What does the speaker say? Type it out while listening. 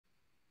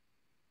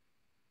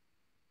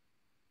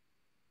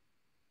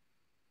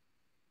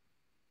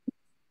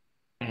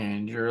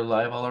you're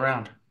live all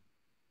around.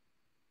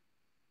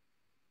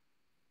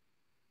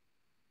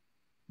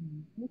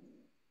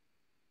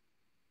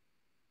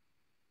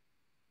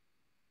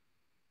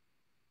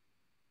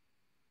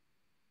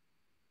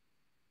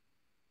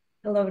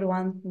 Hello,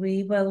 everyone.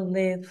 We'll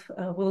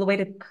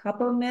wait a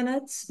couple of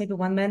minutes, maybe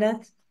 1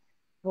 minute,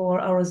 for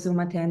our Zoom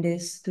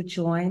attendees to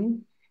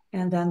join,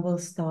 and then we'll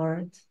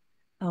start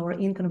our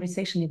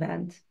in-conversation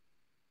event.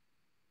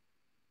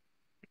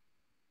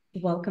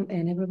 Welcome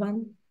in,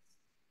 everyone.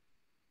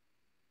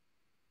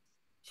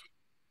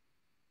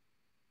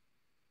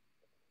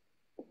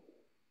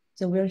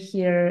 So we're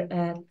here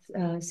at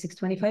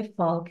 625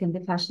 Falk in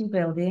the Fashion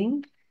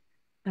Building,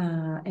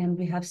 and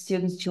we have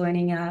students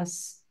joining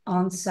us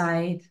on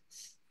site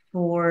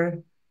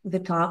for the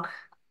talk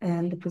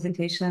and the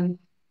presentation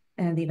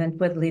and the event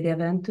with Lydia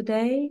Wendt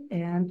today.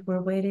 And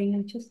we're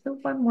waiting just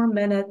 1 more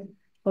minute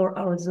for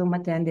our Zoom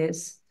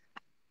attendees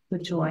to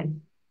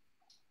join.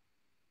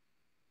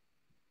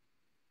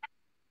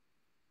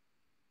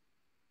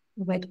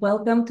 Right,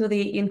 welcome to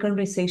the In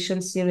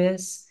Conversation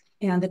series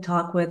and the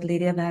talk with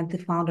Lydia Wendt, the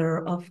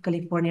founder of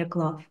California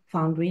Cloth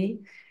Foundry.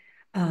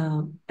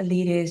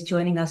 Lydia is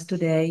joining us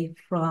today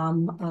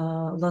from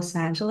Los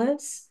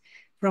Angeles,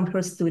 from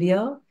her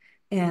studio.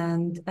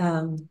 And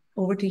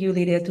over to you,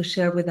 Lydia, to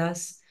share with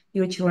us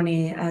your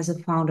journey as a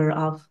founder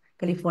of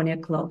California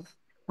Cloth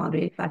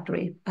Foundry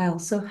Factory. I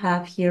also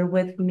have here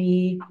with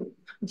me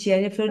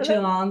Jennifer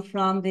John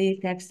from the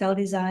Textile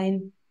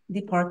Design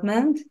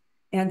Department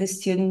and the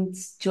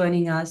students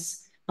joining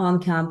us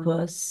on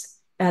campus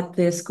at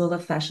the School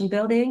of Fashion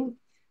Building,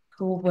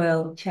 who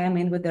will chime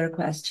in with their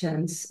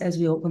questions as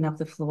we open up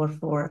the floor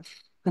for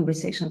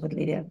conversation with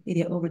Lydia.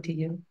 Lydia, over to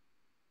you.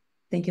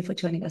 Thank you for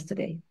joining us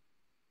today.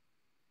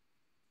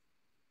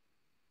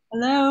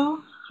 Hello.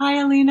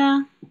 Hi,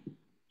 Alina.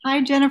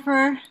 Hi,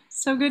 Jennifer.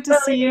 So good to Well,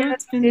 see you. Lydia,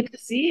 It's been good to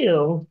see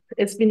you.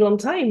 It's been a long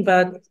time,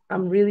 but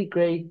I'm really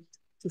great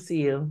to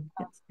see you.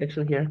 It's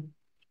actually here.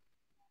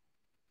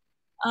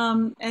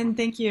 and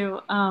thank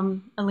you,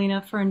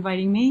 Alina, for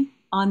inviting me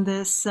on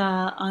this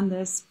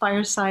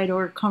fireside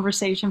or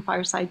conversation,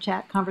 fireside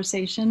chat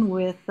conversation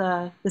with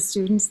the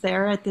students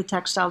there at the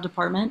textile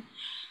department.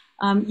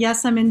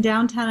 Yes, I'm in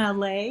downtown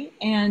LA,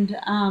 and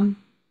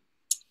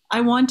I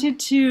wanted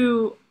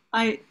to,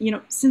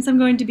 since I'm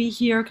going to be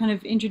here kind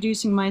of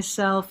introducing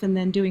myself and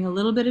then doing a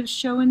little bit of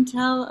show and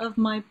tell of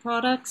my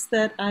products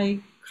that I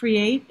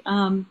create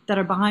that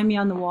are behind me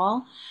on the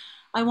wall,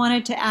 I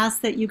wanted to ask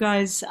that you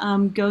guys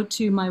go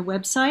to my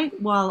website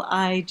while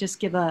I just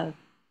give a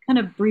kind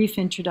of brief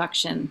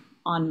introduction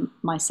on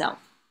myself.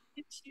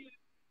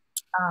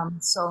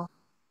 So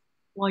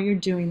while you're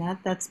doing that,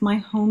 that's my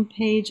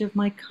homepage of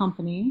my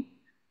company.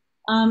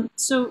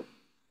 So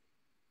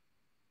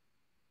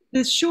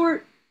the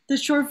short the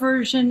short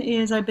version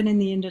is I've been in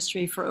the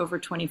industry for over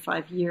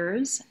 25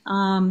 years.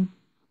 And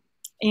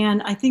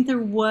I think there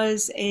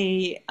was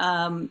a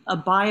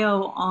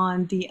bio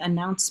on the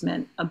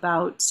announcement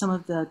about some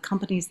of the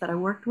companies that I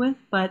worked with,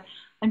 but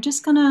I'm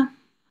just gonna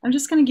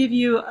give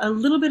you a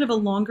little bit of a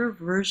longer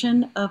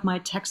version of my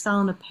textile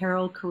and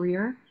apparel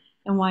career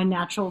and why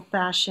natural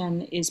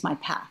fashion is my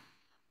path.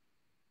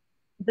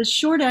 The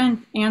short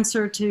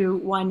answer to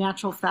why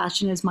natural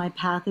fashion is my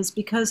path is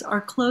because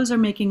our clothes are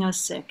making us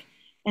sick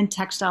and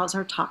textiles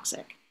are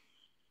toxic.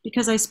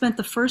 Because I spent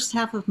the first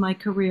half of my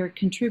career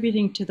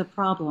contributing to the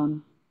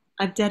problem,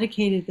 I've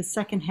dedicated the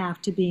second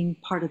half to being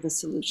part of the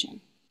solution.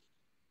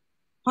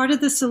 Part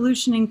of the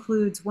solution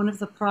includes one of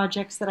the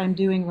projects that I'm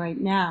doing right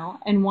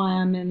now and why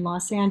I'm in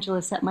Los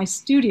Angeles at my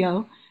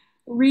studio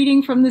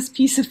reading from this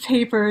piece of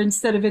paper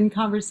instead of in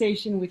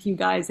conversation with you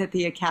guys at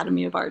the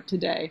Academy of Art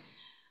today.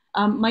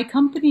 My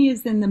company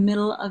is in the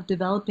middle of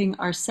developing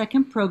our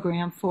second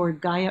program for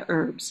Gaia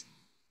Herbs.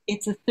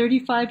 It's a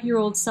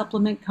 35-year-old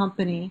supplement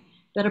company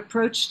that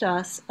approached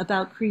us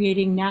about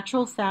creating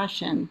natural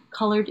fashion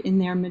colored in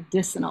their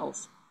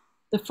medicinals.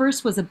 The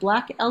first was a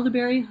black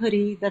elderberry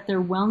hoodie that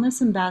their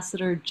wellness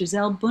ambassador,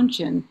 Giselle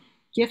Bundchen,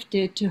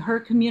 gifted to her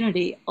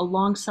community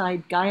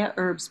alongside Gaia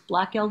Herbs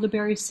black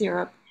elderberry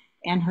syrup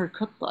and her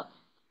cookbook.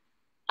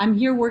 I'm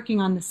here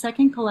working on the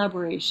second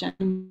collaboration.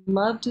 I'd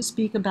love to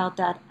speak about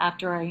that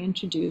after I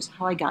introduce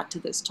how I got to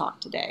this talk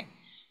today.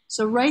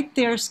 So right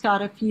there,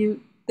 Scott,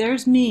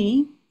 there's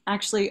me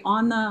actually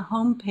on the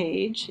home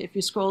page. If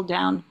you scroll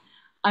down,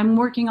 I'm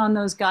working on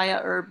those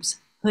Gaia Herbs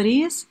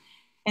hoodies.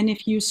 And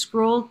if you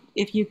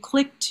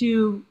click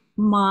to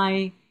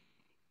my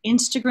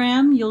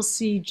Instagram, you'll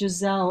see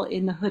Giselle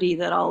in the hoodie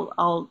that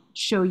I'll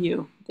show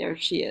you. There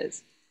she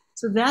is.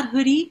 So that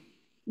hoodie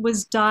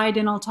was dyed,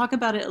 and I'll talk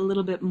about it a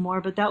little bit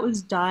more, but that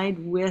was dyed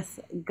with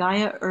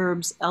Gaia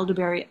Herbs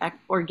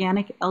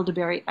organic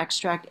elderberry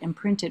extract and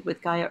printed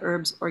with Gaia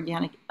Herbs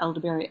organic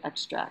elderberry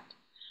extract.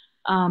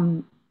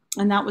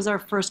 And that was our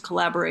first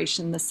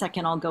collaboration. The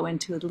second I'll go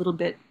into a little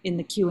bit in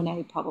the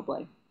Q&A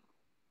probably.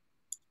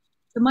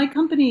 So my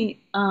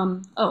company,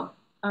 all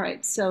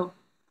right, so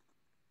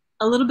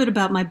A little bit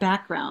about my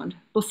background.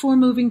 Before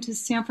moving to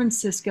San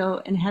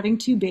Francisco and having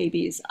two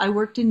babies, I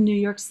worked in New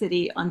York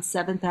City on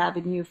 7th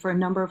Avenue for a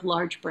number of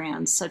large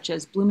brands such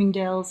as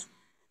Bloomingdale's,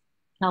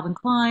 Calvin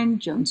Klein,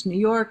 Jones New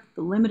York,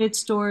 the Limited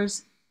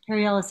Stores,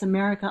 Perry Ellis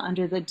America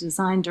under the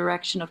design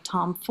direction of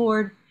Tom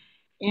Ford,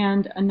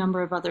 and a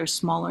number of other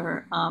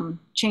smaller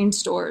chain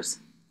stores.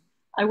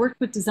 I worked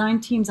with design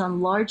teams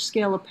on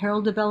large-scale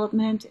apparel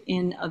development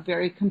in a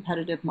very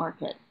competitive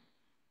market.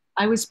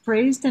 I was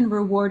praised and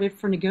rewarded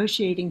for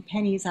negotiating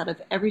pennies out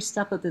of every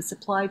step of the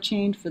supply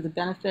chain for the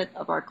benefit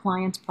of our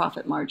clients'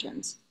 profit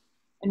margins.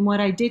 And what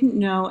I didn't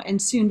know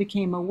and soon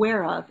became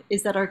aware of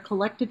is that our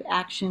collective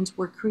actions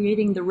were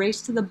creating the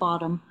race to the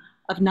bottom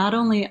of not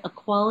only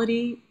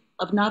quality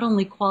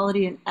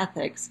and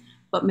ethics,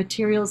 but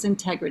materials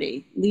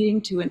integrity,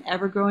 leading to an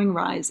ever-growing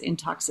rise in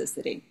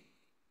toxicity.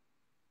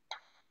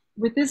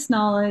 With this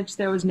knowledge,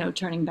 there was no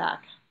turning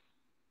back.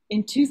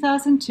 In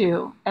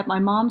 2002, at my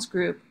mom's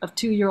group of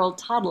 2-year-old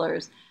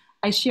toddlers,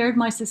 I shared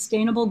my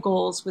sustainable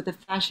goals with a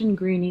fashion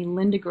greenie,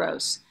 Linda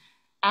Gross,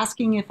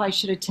 asking if I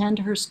should attend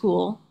her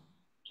school,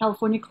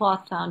 California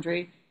Cloth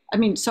Foundry.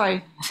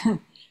 Sorry,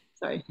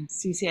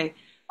 CCA.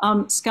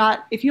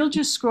 Scott, if you'll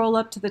just scroll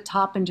up to the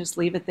top and just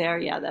leave it there,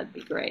 yeah, that'd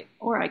be great.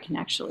 Or I can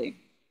actually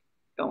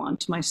go on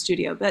to my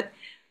studio. But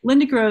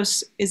Linda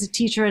Gross is a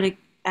teacher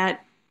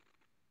at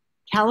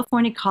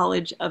California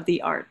College of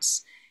the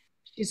Arts.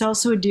 She's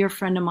also a dear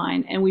friend of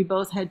mine, and we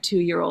both had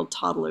 2-year-old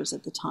toddlers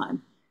at the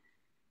time.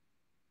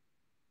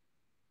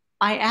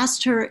 I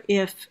asked her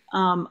if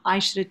I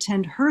should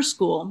attend her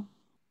school,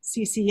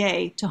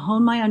 CCA, to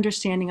hone my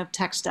understanding of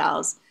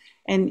textiles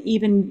and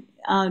even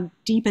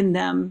deepen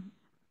them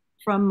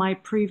from my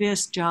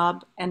previous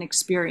job and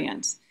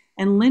experience.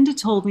 And Linda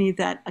told me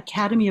that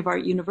Academy of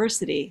Art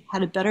University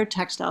had a better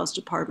textiles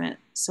department,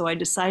 so I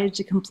decided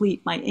to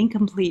complete my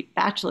incomplete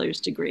bachelor's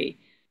degree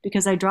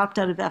because I dropped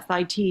out of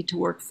FIT to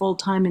work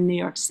full-time in New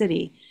York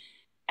City.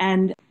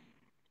 And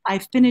I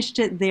finished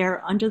it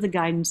there under the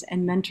guidance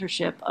and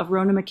mentorship of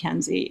Rona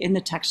McKenzie in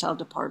the textile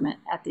department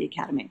at the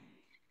Academy.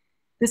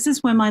 This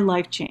is when my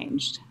life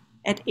changed.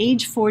 At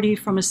age 40,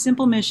 from a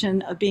simple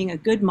mission of being a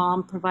good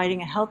mom,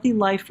 providing a healthy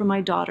life for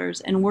my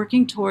daughters, and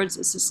working towards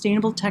a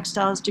sustainable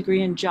textiles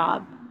degree and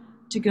job,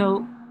 to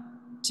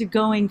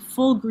going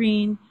full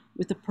green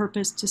with a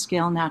purpose to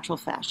scale natural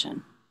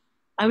fashion.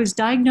 I was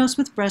diagnosed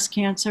with breast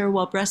cancer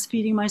while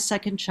breastfeeding my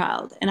second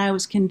child, and I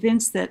was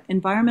convinced that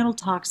environmental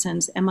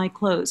toxins and my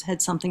clothes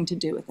had something to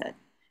do with it.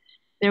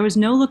 There was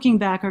no looking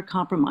back or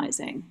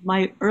compromising.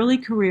 My early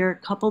career,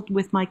 coupled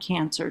with my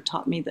cancer,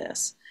 taught me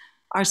this.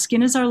 Our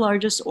skin is our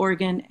largest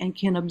organ and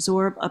can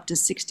absorb up to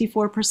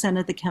 64%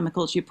 of the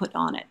chemicals you put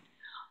on it.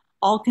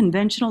 All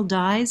conventional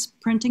dyes,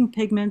 printing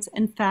pigments,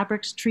 and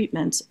fabrics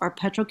treatments are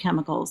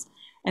petrochemicals,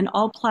 and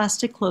all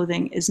plastic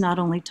clothing is not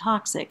only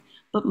toxic,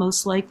 but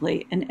most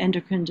likely an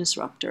endocrine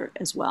disruptor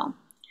as well.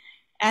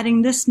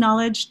 Adding this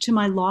knowledge to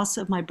my loss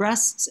of my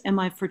breasts and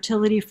my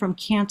fertility from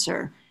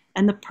cancer,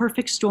 and the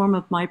perfect storm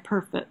of my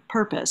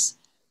purpose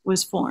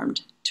was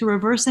formed to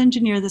reverse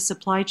engineer the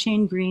supply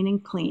chain green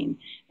and clean.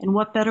 And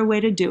what better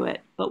way to do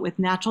it but with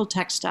natural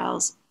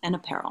textiles and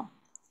apparel?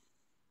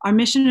 Our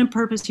mission and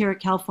purpose here at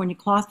California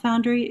Cloth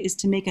Foundry is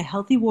to make a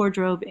healthy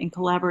wardrobe in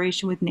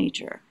collaboration with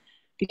nature,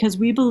 because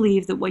we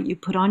believe that what you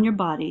put on your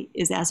body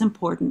is as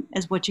important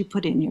as what you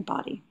put in your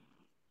body.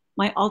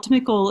 My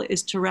ultimate goal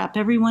is to wrap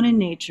everyone in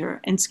nature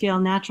and scale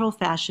natural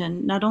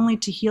fashion, not only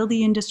to heal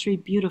the industry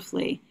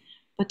beautifully,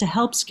 but to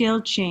help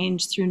scale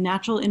change through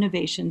natural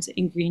innovations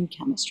in green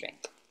chemistry.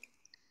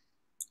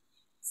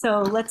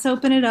 So let's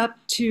open it up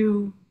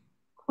to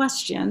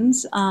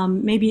questions.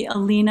 Maybe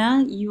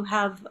Alina, you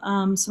have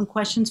some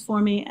questions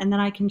for me, and then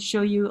I can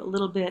show you a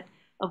little bit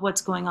of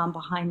what's going on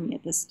behind me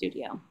at the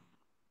studio.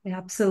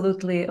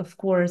 Absolutely, of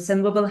course.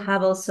 And we will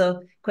have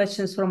also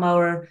questions from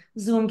our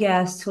Zoom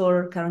guests who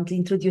are currently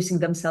introducing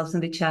themselves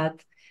in the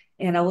chat.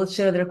 And I will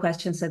share their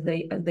questions as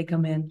they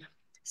come in.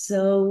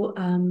 So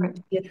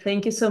yeah,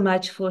 thank you so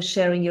much for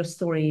sharing your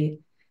story.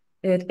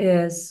 It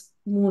is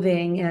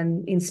moving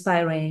and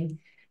inspiring.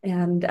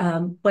 And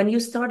when you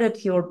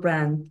started your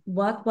brand,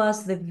 what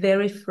was the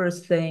very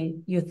first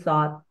thing you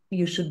thought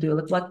you should do?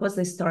 Like, what was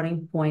the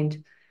starting point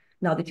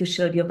now that you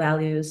shared your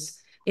values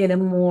in a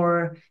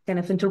more kind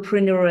of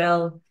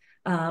entrepreneurial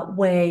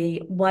way?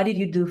 What did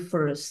you do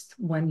first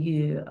when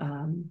you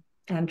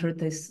entered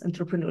this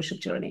entrepreneurship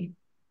journey?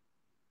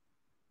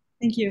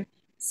 Thank you.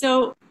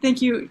 So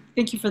thank you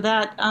for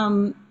that,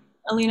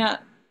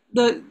 Alina.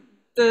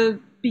 The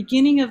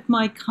beginning of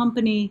my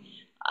company,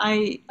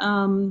 I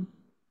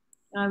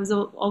was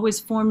always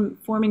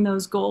forming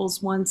those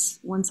goals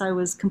once I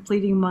was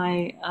completing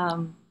my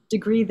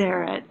degree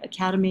there at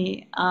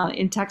Academy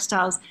in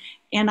textiles.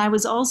 And I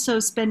was also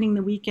spending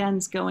the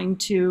weekends going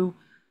to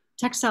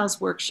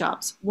textiles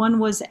workshops. One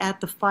was at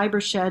the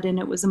Fiber Shed, and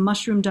it was a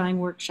mushroom dyeing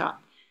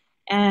workshop.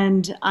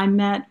 And I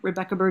met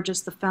Rebecca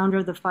Burgess, the founder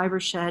of the Fiber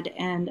Shed,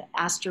 and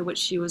asked her what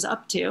she was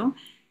up to.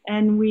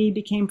 And we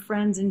became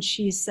friends, and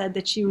she said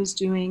that she was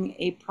doing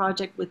a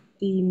project with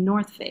the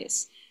North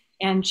Face.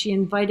 and she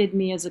invited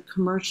me as a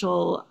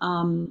commercial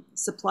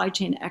supply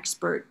chain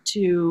expert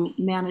to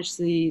manage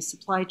the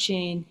supply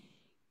chain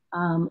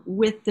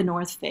with the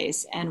North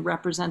Face and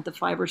represent the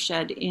fiber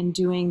shed in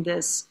doing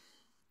this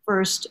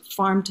first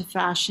farm to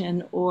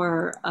fashion,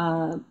 or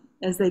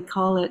as they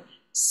call it,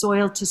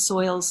 soil to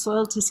soil,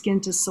 soil to skin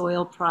to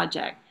soil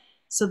project.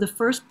 So the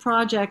first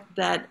project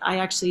that I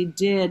actually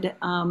did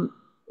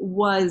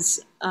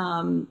was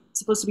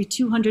supposed to be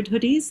 200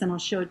 hoodies, and I'll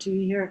show it to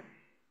you here.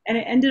 And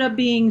it ended up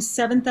being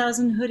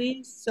 7,000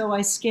 hoodies. So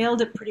I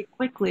scaled it pretty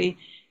quickly.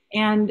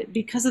 And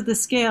because of the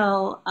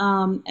scale,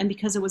 and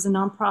because it was a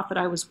nonprofit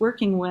I was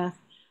working with,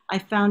 I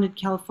founded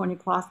California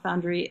Cloth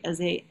Foundry as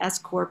a S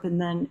Corp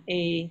and then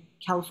a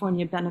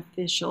California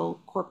Beneficial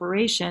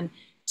Corporation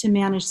to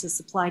manage the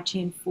supply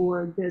chain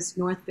for this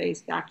North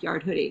Face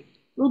backyard hoodie.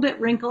 A little bit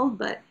wrinkled,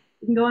 but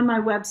you can go on my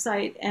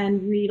website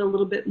and read a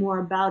little bit more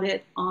about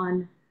it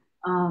on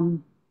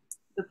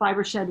the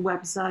Fiber Shed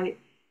website.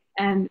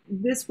 And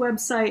this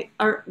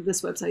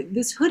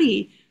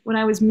hoodie, when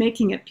I was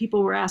making it,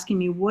 people were asking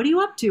me, what are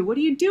you up to? What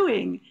are you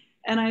doing?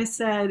 And I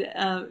said,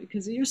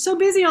 because you're so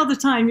busy all the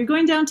time, you're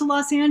going down to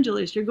Los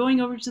Angeles, you're going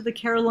over to the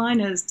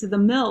Carolinas, to the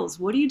mills.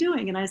 What are you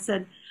doing? And I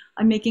said,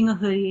 I'm making a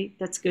hoodie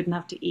that's good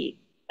enough to eat.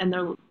 And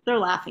they're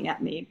laughing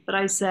at me. But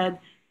I said,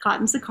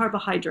 cotton's a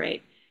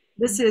carbohydrate.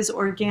 This is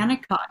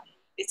organic cotton.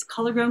 It's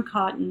color grown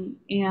cotton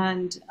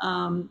and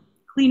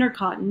cleaner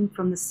cotton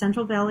from the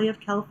Central Valley of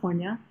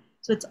California.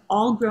 So it's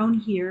all grown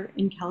here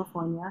in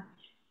California.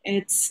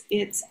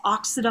 It's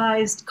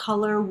oxidized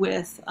color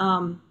with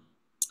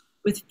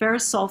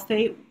ferrous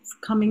sulfate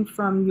coming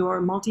from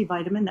your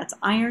multivitamin. That's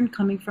iron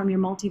coming from your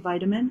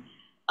multivitamin.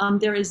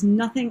 There is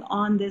nothing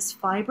on this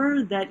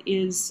fiber that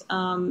is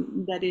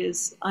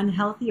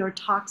unhealthy or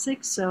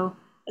toxic. So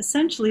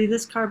essentially,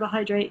 this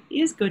carbohydrate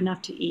is good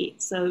enough to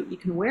eat. So you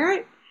can wear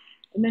it,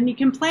 and then you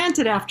can plant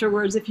it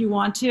afterwards if you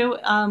want to,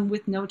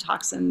 with no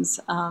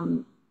toxins.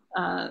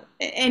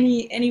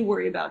 Any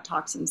worry about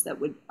toxins that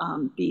would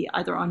be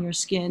either on your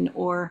skin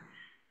or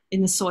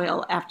in the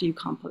soil after you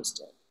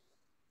compost it.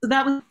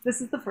 So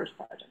this is the first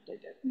project I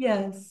did.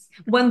 Yes.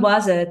 When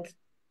was it?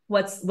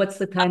 What's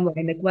the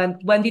timeline? Like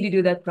when did you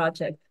do that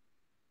project?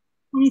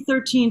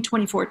 2013,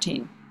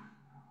 2014.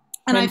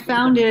 And I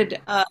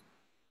founded,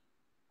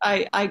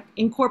 I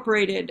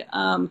incorporated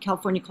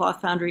California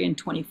Cloth Foundry in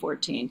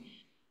 2014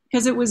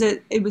 because it was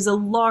a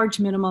large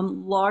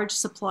minimum, large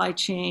supply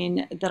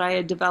chain that I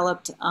had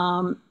developed,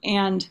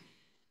 and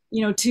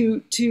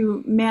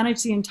to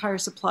manage the entire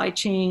supply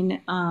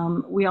chain,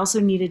 we also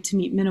needed to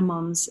meet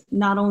minimums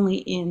not only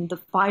in the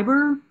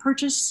fiber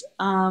purchase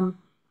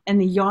and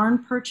the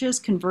yarn purchase,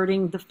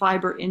 converting the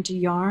fiber into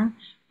yarn,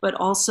 but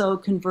also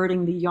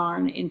converting the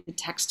yarn into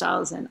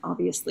textiles. And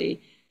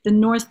obviously, the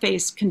North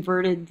Face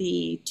converted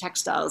the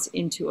textiles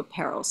into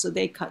apparel, so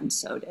they cut and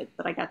sewed it.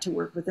 But I got to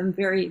work with them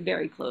very,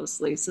 very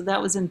closely. So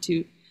that was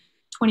into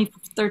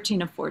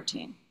 2013 and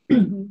 14.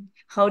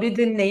 How did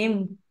the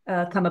name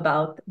come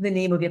about, the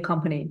name of your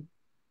company?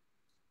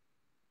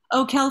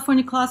 Oh,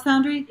 California Cloth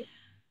Foundry?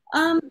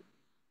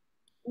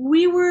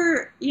 We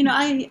were,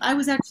 I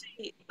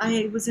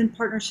was in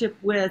partnership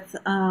with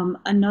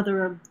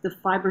another of the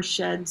Fiber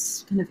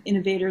Shed's kind of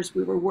innovators.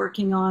 We were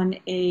working on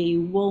a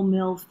wool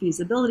mill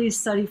feasibility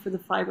study for the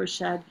Fiber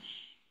Shed.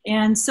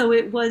 And so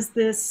it was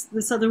this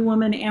other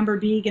woman, Amber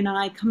Beeg, and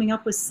I coming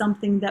up with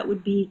something that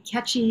would be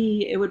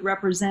catchy. It would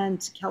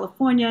represent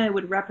California. It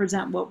would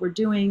represent what we're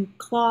doing,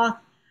 cloth.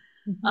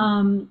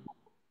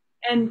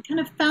 And kind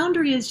of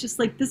foundry is just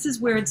like, this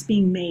is where it's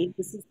being made.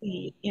 This is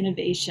the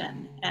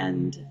innovation.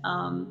 And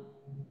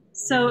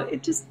so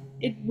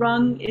it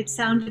rung, it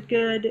sounded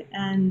good.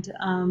 And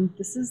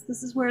this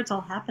is where it's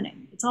all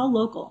happening. It's all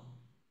local.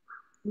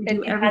 We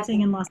do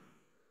everything in Los Angeles.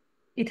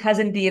 It has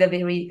indeed a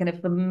very kind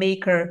of a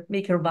maker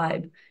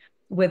vibe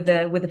with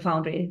the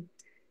foundry.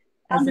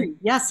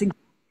 Yes,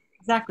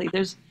 exactly.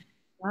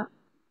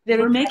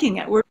 We're making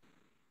it. We're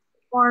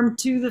farm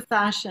to the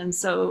fashion,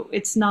 so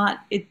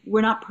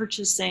we're not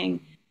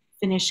purchasing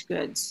finished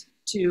goods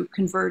to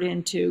convert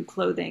into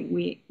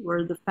clothing.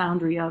 We're the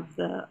foundry of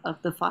the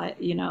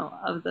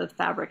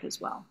fabric as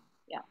well.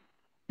 Yeah.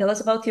 Tell us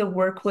about your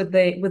work with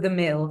the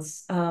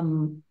mills.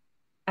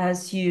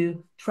 As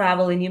you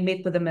travel and you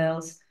meet with the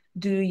mills,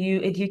 do you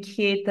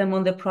educate them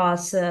on the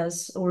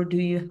process, or do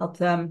you help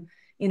them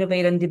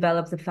innovate and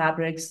develop the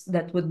fabrics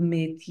that would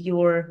meet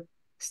your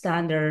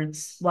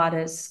standards? What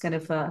is kind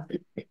of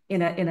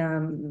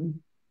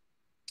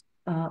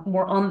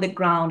more on the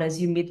ground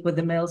as you meet with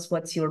the mills?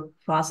 What's your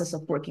process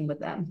of working with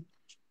them?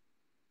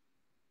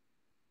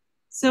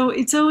 So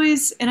it's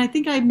always, and I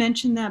think I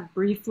mentioned that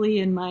briefly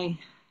in my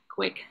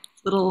quick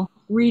little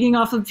reading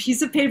off a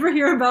piece of paper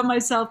here about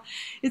myself.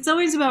 It's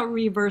always about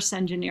reverse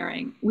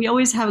engineering. We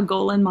always have a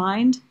goal in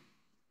mind,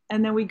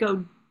 and then we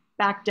go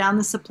back down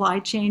the supply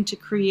chain to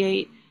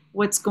create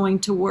what's going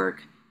to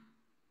work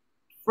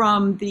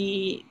from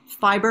the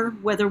fiber,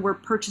 whether where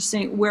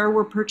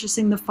we're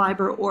purchasing the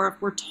fiber, or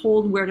if we're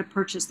told where to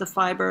purchase the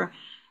fiber.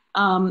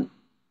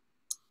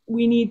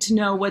 we need to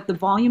know what the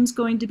volume's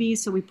going to be,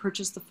 so we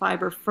purchase the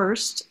fiber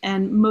first,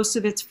 and most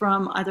of it's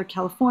from either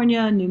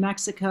California, New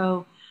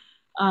Mexico,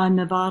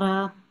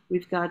 Nevada.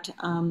 We've got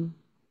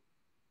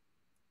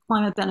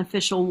climate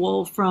beneficial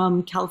wool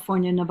from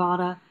California,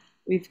 Nevada.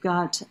 We've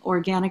got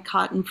organic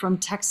cotton from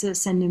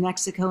Texas and New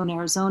Mexico and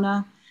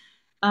Arizona.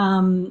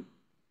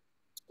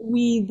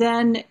 We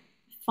then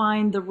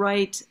find the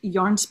right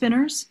yarn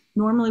spinners.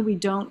 Normally we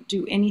don't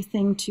do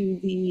anything to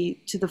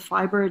the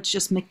fiber. It's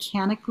just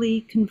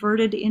mechanically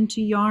converted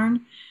into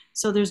yarn.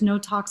 So there's no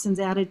toxins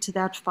added to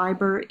that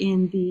fiber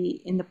in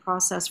the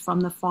process from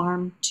the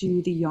farm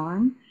to the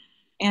yarn.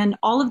 And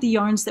all of the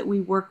yarns that we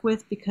work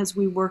with, because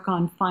we work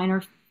on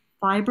finer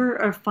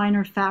fiber or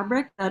finer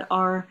fabric that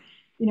are,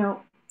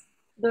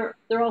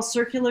 they're all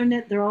circular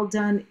knit. They're all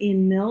done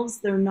in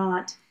mills. They're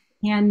not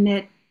hand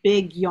knit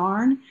big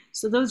yarn.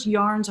 So those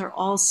yarns are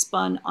all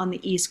spun on the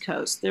East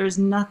Coast. There's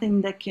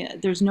nothing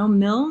there's no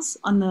mills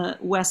on the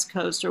West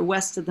Coast or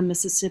west of the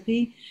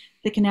Mississippi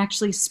that can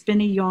actually spin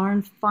a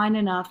yarn fine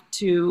enough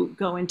to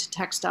go into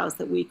textiles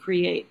that we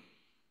create.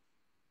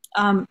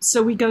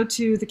 So we go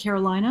to the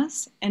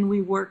Carolinas and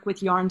we work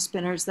with yarn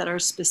spinners that are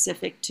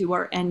specific to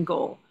our end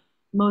goal.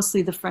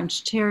 Mostly the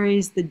French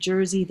terries, the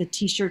jersey, the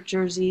t-shirt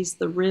jerseys,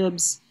 the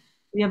ribs.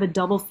 We have a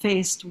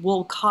double-faced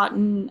wool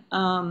cotton.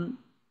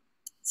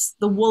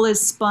 The wool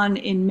is spun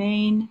in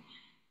Maine.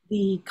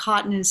 The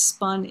cotton is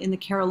spun in the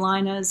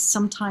Carolinas.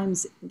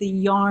 Sometimes the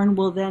yarn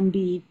will then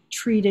be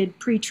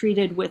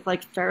pre-treated with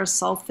like ferrous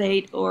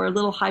sulfate or a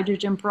little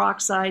hydrogen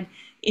peroxide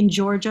in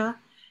Georgia.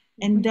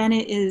 And then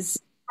it is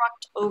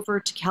trucked over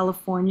to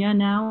California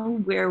now,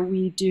 where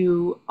we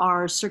do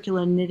our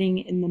circular knitting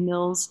in the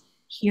mills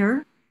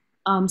here.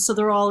 So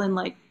they're all in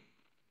like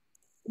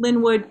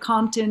Linwood,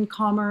 Compton,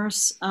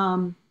 Commerce,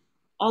 all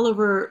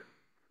over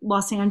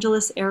Los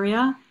Angeles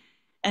area.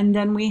 And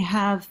then we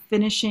have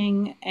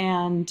finishing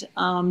and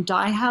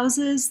dye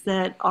houses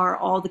that are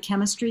all the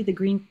chemistry, the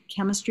green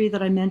chemistry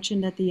that I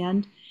mentioned at the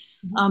end.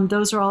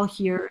 Those are all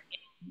here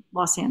in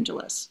Los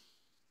Angeles.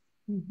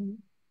 Mm-hmm.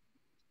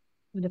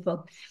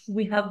 Wonderful.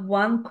 We have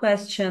one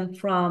question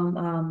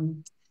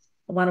from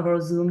one of our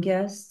Zoom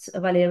guests,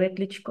 Valeria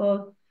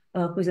Klitschko,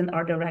 who's an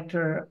art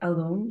director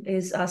alum,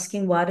 is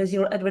asking, what is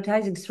your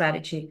advertising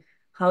strategy?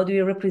 How do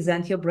you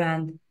represent your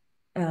brand?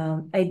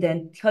 How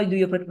do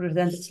you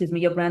represent,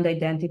 your brand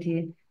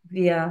identity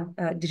via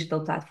digital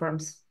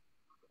platforms?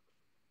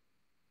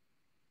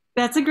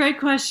 That's a great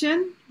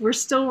question. We're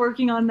still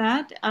working on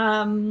that.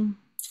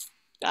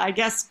 I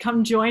guess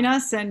come join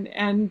us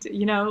and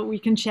we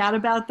can chat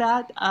about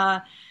that.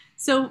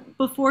 So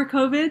before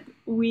COVID,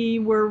 we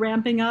were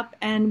ramping up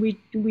and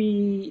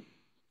we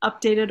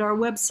updated our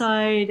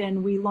website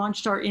and we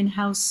launched our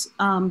in-house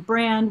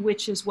brand,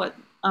 which is what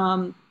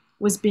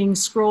was being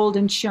scrolled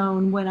and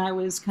shown when I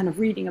was kind of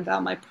reading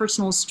about my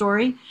personal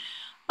story.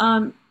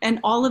 And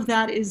all of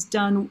that is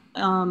done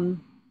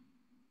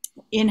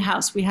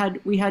in-house. We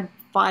had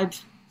five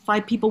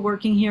people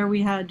working here.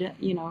 We had,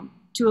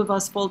 2 of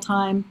us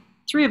full-time,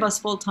 3 of us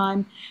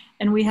full-time,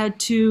 and we had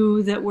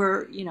 2 that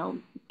were,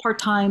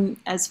 part-time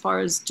as far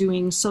as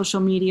doing social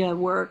media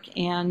work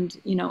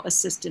and,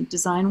 assistant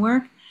design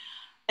work.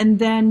 And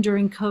then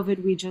during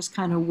COVID, we just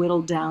kind of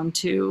whittled down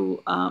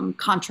to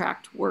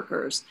contract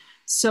workers.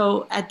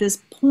 So at this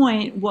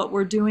point, what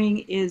we're doing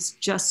is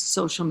just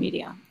social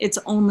media. It's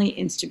only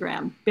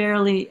Instagram.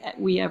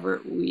 We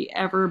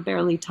ever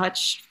barely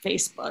touch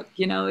Facebook.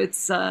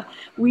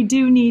 We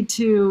do need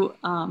to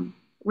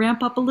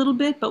ramp up a little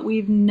bit, but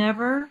we've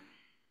never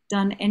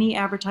done any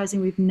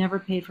advertising. We've never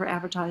paid for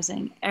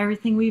advertising.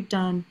 Everything we've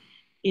done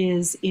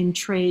is in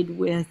trade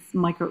with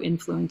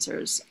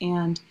micro-influencers.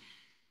 And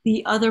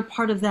the other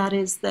part of that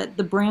is that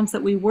the brands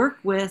that we work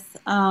with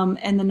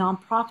and the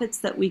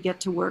nonprofits that we get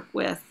to work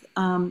with,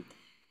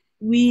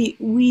 we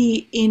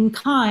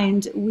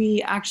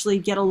actually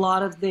get a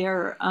lot of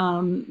their,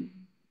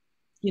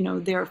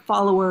 their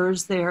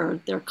followers,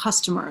 their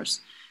customers.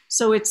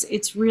 So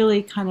it's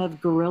really kind of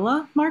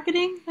guerrilla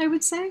marketing, I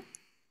would say.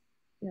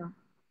 Yeah.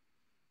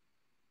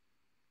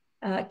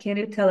 Can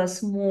you tell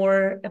us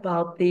more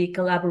about the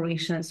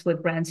collaborations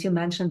with brands? You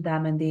mentioned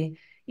them in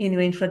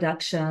your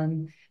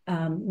introduction.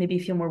 Maybe a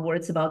few more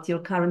words about your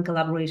current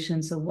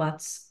collaborations or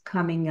what's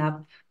coming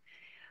up,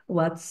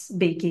 what's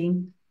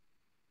baking.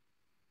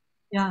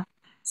 Yeah.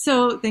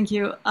 So thank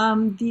you.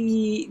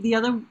 The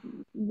other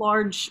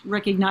large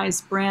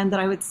recognized brand that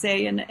I would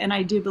say, and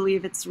I do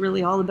believe it's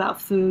really all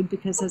about food,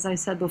 because as I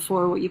said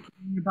before, what you put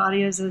in your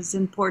body is as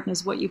important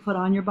as what you put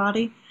on your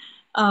body.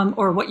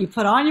 Or what you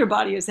put on your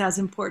body is as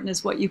important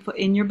as what you put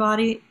in your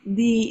body.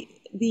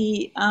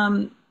 The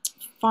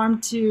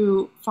farm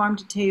to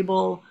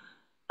table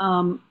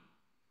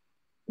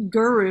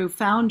guru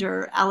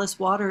founder Alice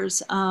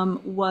Waters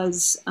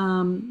was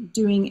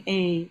doing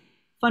a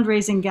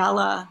fundraising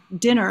gala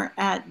dinner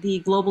at the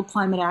Global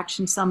Climate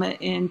Action Summit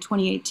in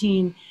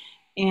 2018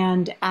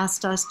 and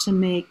asked us to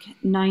make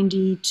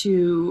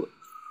 92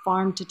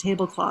 farm to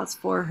tablecloths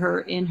for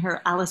her in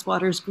her Alice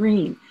Waters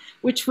green,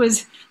 which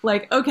was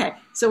like, okay,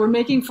 so we're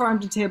making farm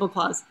to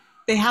tablecloths.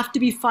 they have to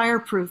be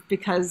fireproof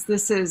because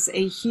this is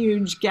a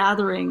huge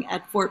gathering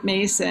at Fort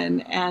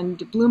Mason, and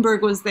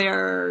Bloomberg was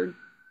there,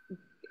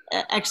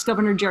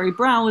 ex-Governor Jerry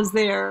Brown was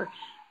there.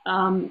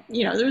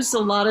 There's a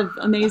lot of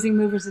amazing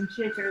movers and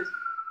shakers.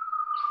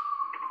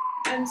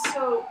 And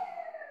so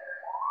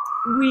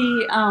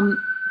we not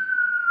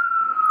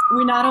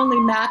only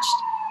matched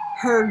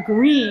her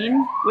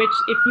green, which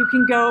if you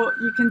can go,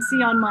 you can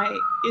see on my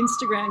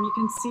Instagram, you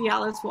can see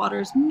Alice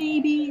Waters,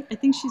 maybe, I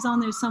think she's on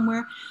there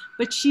somewhere,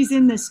 but she's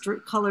in this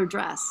color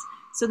dress.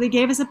 So they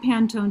gave us a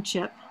Pantone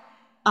chip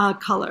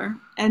color,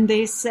 and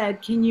they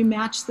said, can you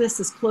match this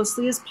as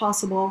closely as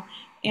possible?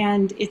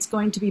 And it's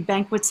going to be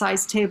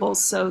banquet-sized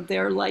tables, so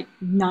they're like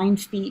 9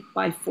 feet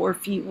by 4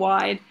 feet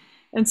wide.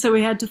 And so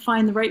we had to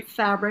find the right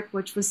fabric,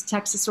 which was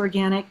Texas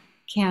organic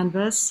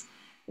canvas.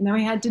 And then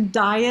we had to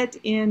dye it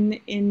in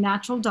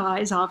natural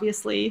dyes,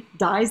 obviously,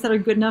 dyes that are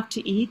good enough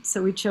to eat.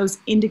 So we chose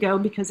indigo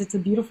because it's a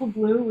beautiful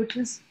blue, which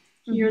is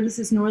here. Mm-hmm. This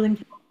is Northern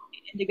California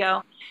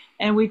indigo.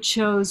 And we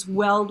chose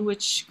weld,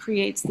 which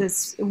creates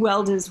this,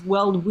 weld is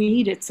weld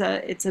weed. It's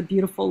a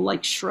beautiful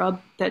like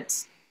shrub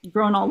that's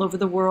grown all over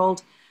the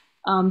world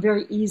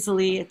very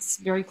easily. It's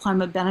very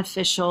climate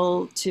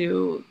beneficial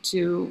to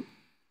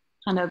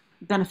kind of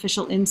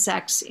beneficial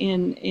insects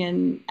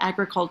in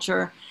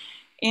agriculture.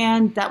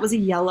 And that was a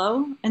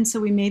yellow. And so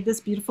we made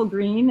this beautiful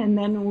green, and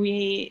then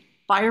we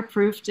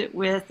fireproofed it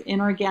with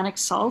inorganic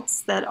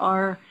salts that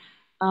are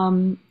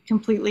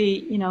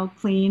completely,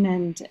 clean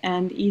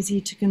and easy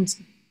to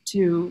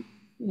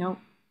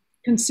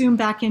consume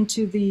back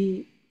into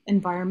the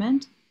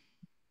environment.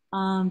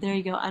 There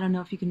you go. I don't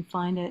know if you can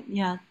find it.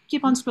 Yeah,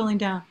 keep on scrolling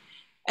down.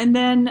 And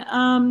then,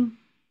 and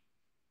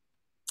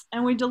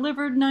we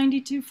delivered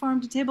 92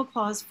 farm-to-table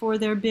cloths for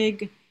their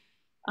big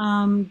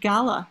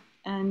gala.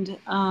 And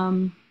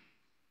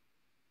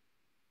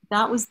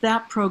that was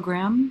that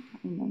program.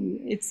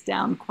 It's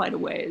down quite a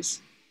ways.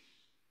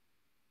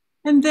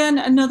 And then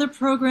another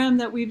program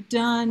that we've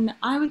done,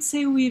 I would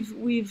say so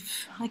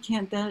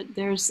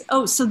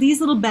these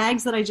little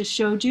bags that I just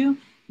showed you,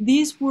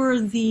 these were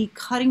the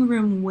cutting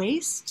room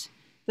waste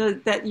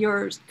that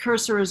your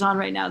cursor is on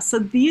right now. So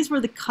these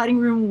were the cutting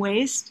room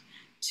waste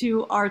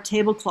to our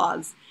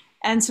tablecloths.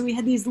 And so we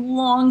had these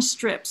long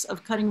strips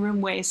of cutting room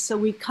waste. So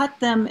we cut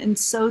them and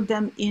sewed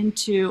them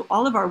into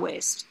all of our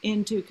waste,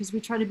 because we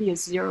try to be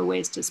as zero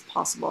waste as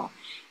possible,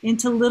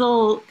 into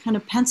little kind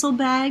of pencil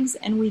bags,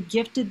 and we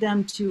gifted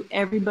them to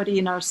everybody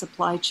in our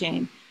supply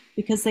chain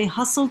because they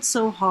hustled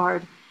so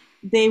hard.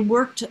 They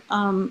worked,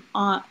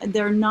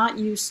 they're not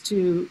used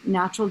to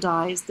natural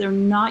dyes. They're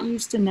not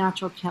used to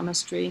natural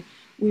chemistry.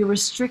 We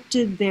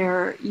restricted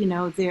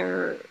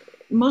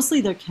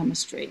mostly their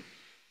chemistry.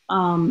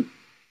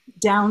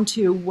 Down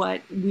to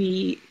what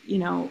we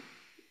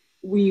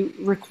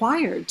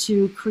required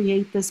to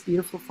create this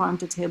beautiful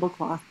farm-to-table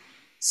cloth.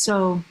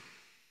 So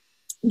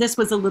this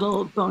was a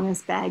little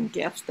bonus bag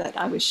gift that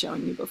I was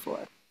showing you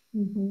before.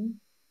 Mm-hmm.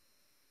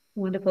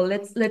 Wonderful.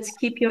 Let's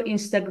keep your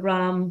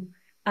Instagram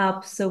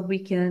up so we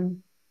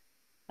can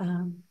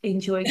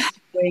enjoy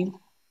exploring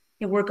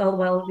your work all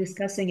while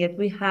discussing it.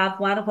 We have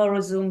one of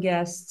our Zoom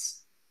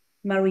guests,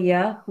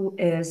 Maria, who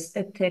is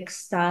a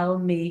textile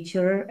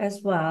major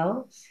as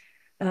well.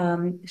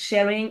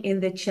 Sharing in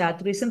the chat.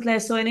 Recently, I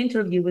saw an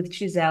interview with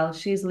Giselle.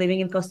 She's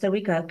living in Costa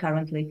Rica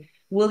currently.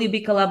 Will you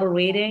be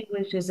collaborating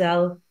with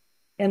Giselle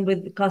and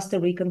with the Costa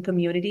Rican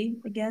community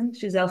again?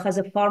 Giselle has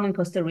a farm in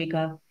Costa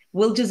Rica.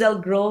 Will Giselle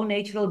grow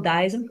natural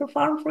dyes in her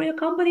farm for your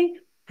company?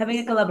 Having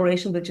a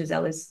collaboration with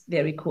Giselle is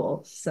very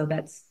cool. So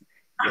that's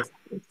yes.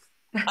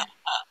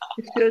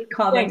 Good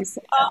comment.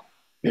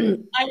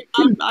 I'm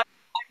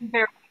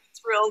very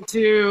thrilled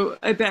to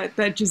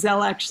that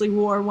Giselle actually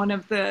wore one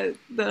of the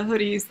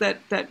hoodies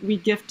that we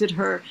gifted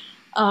her.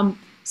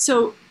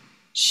 So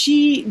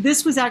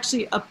this was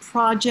actually a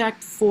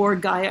project for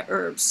Gaia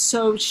Herbs.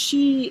 So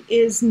she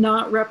is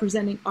not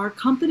representing our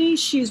company.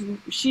 She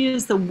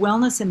is the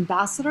wellness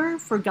ambassador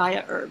for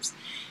Gaia Herbs.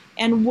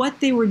 And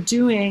what they were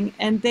doing,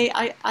 and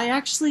I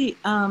actually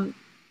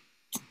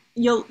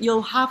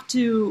you'll have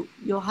to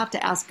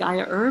ask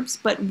Gaia Herbs,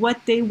 but what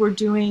they were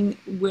doing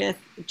with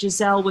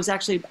Giselle was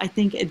actually, I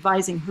think,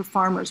 advising her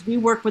farmers. We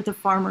work with the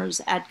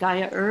farmers at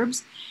Gaia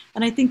Herbs,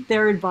 and I think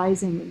they're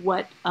advising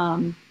what,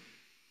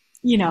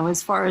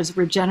 as far as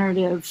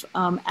regenerative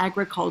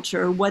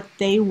agriculture, what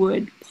they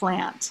would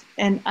plant.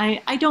 And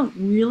I don't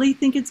really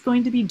think it's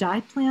going to be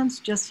dye plants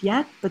just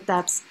yet, but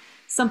that's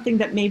something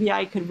that maybe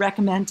I could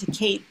recommend to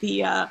Kate,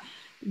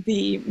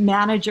 the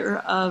manager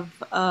of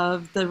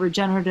the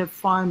regenerative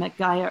farm at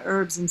Gaia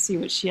Herbs, and see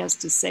what she has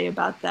to say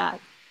about that.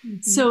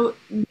 Mm-hmm. So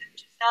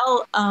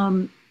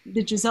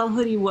the Giselle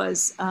hoodie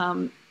was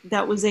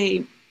that was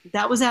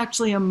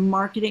actually a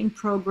marketing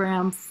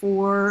program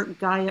for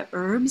Gaia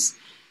Herbs,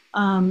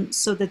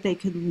 so that they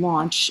could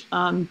launch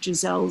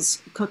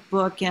Giselle's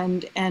cookbook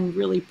and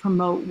really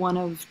promote one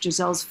of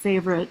Giselle's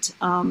favorite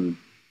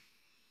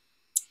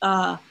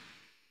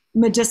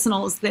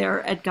medicinals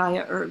there at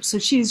Gaia Herbs. So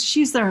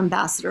she's their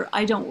ambassador.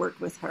 I don't work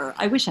with her.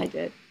 I wish I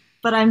did,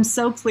 but I'm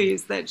so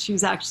pleased that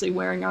she's actually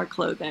wearing our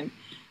clothing.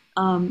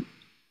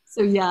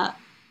 So yeah,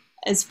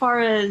 as far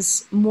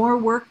as more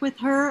work with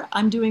her,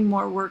 I'm doing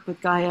more work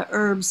with Gaia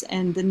Herbs,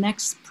 and the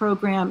next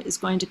program is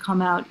going to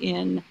come out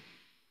in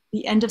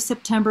the end of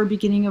September,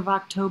 beginning of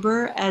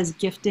October, as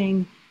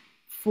gifting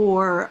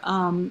for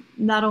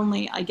not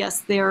only, I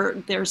guess,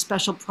 their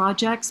special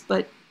projects,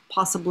 but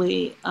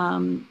possibly,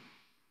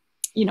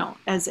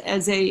 as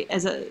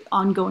a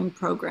ongoing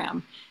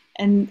program.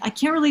 And I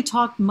can't really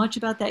talk much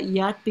about that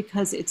yet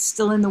because it's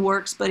still in the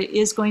works, but it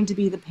is going to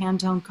be the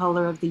Pantone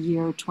color of the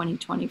year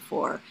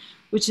 2024,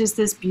 which is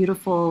this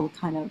beautiful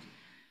kind of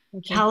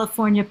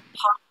California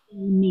poppy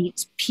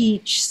meets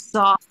peach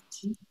soft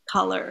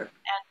color. And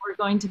we're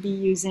going to be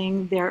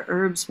using their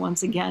herbs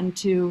once again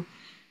to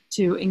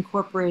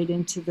incorporate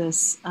into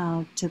this,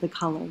 to the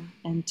color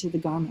and to the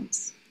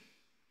garments.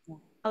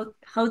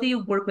 How do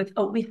you work with,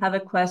 we have a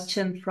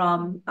question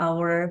from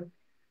our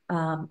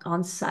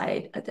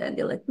on-site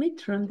attendee. Let me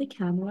turn the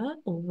camera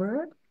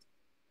over.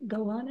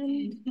 Go on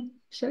and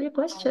share your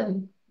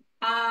question.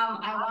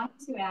 I wanted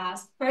to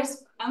ask,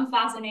 first, I'm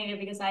fascinated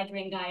because I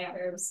drink Gaia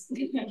herbs.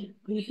 You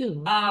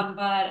do. But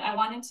I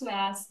wanted to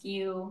ask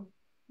you,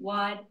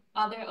 what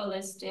other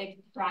holistic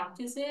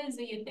practices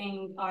do you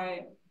think are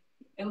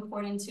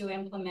important to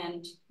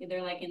implement,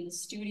 either like in the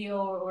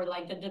studio or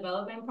like the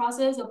development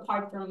process,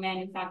 apart from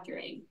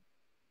manufacturing?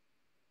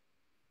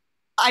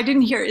 I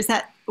didn't hear, is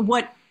that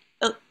what,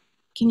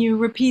 can you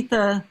repeat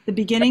the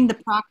beginning, the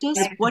practice?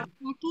 What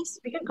practice?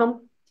 We can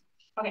come.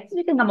 Okay.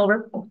 You can come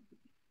over.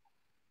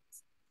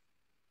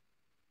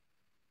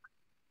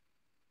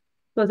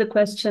 So the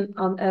question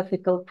on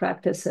ethical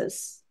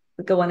practices.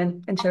 Go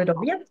on and share it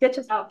over. Yeah, get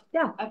just. Oh,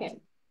 yeah. Okay.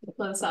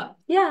 Close up.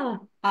 Yeah.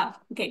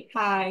 Okay.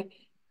 Hi.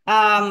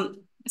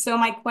 So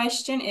my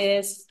question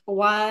is,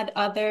 what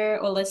other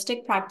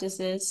holistic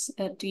practices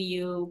do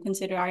you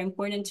consider are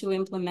important to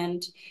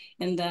implement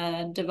in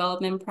the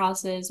development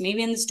process,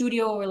 maybe in the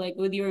studio or like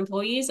with your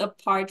employees,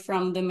 apart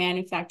from the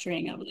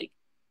manufacturing of like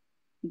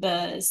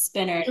the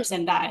spinners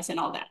and dyes and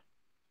all that?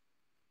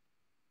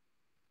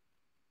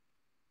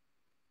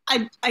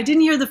 I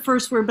didn't hear the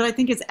first word, but I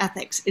think it's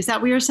ethics. Is that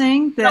what you're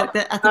saying? The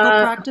ethical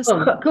practice?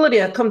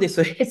 Claudia, come this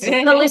way. It's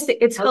holistic.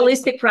 It's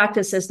holistic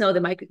practices. No, the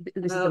mic.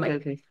 This is the mic.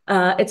 Okay.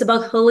 It's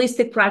about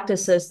holistic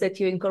practices that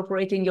you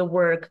incorporate in your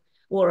work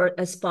or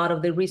as part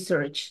of the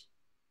research.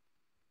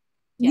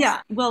 Yes.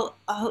 Yeah. Well,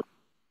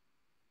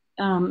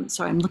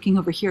 sorry, I'm looking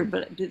over here,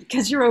 but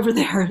because you're over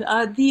there,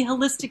 the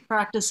holistic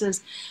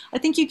practices. I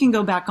think you can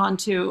go back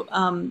onto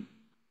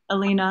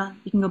Alina.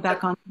 You can go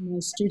back onto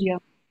the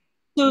studio.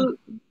 So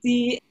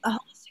the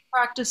holistic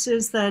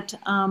practices that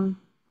I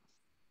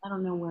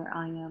don't know where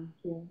I am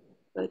here,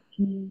 but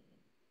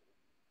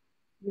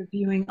you're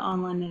viewing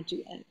online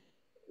education.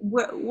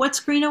 What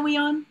screen are we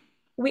on?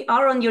 We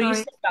are on your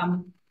Sorry.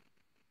 Instagram.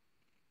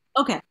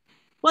 Okay.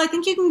 Well, I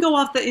think you can go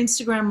off the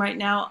Instagram right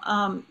now,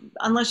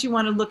 unless you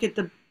want to look at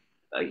the.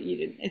 Oh, you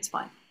didn't. It's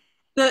fine.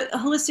 The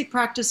holistic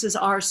practices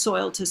are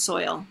soil to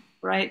soil,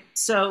 right?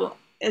 So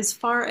as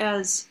far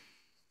as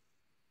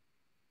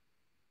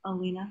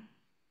Alina.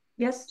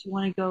 Yes. Do you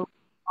want to go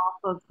off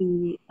of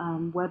the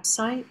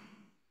website?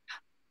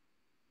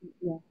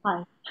 Yeah.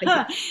 Hi.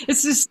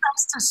 It's just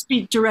nice to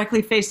speak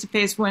directly face to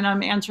face when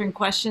I'm answering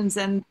questions.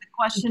 And the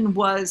question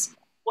was,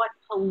 what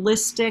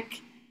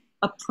holistic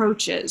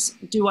approaches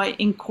do I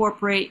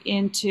incorporate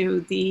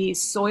into the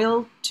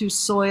soil to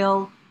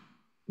soil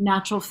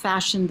natural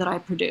fashion that I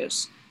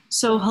produce?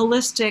 So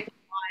holistic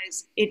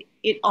wise,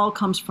 it all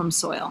comes from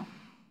soil.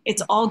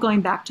 It's all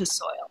going back to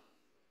soil.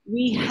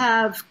 We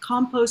have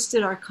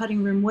composted our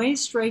cutting room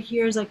waste right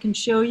here, as I can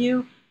show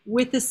you,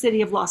 with the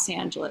City of Los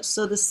Angeles.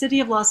 So the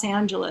City of Los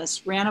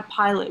Angeles ran a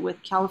pilot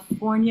with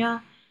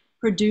California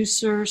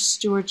Producer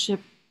Stewardship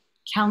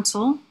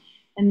Council,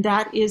 and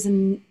that is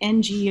an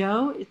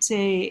NGO.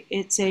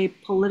 It's a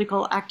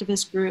political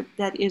activist group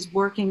that is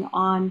working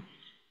on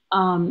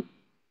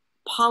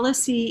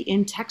policy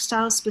in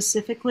textiles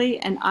specifically,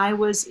 and I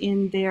was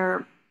in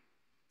their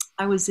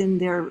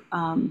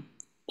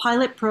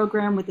pilot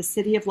program with the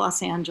City of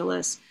Los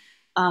Angeles,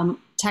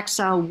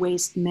 textile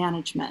waste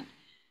management.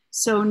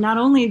 So not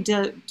only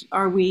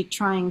are we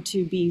trying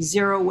to be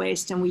zero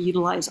waste and we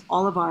utilize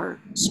all of our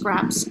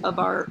scraps of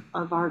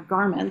our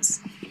garments,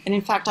 and in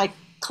fact I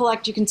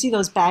collect, you can see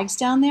those bags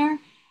down there,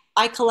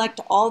 I collect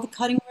all the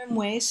cutting room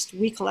waste,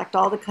 we collect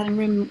all the cutting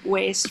room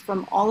waste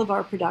from all of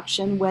our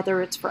production,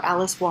 whether it's for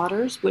Alice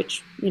Waters,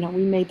 which, we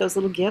made those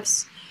little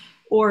gifts,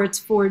 or it's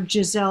for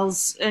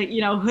Giselle's,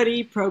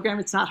 hoodie program.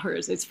 It's not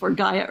hers, it's for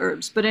Gaia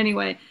Herbs. But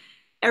anyway,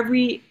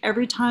 every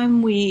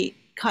time we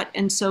cut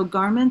and sew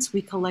garments,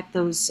 we collect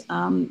those,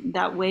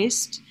 that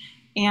waste,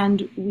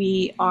 and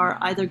we are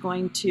either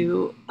going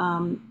to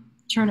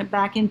turn it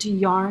back into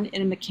yarn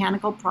in a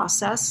mechanical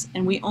process,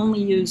 and we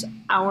only use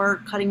our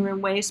cutting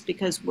room waste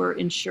because we're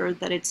ensured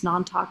that it's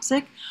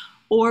non-toxic,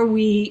 or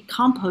we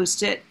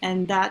compost it,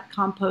 and that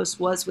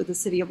compost was with the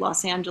City of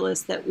Los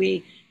Angeles that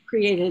we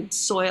created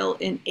soil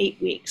in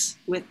 8 weeks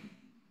with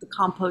the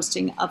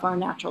composting of our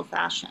natural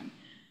fashion.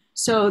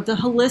 So the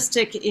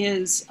holistic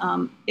is,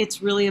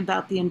 it's really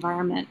about the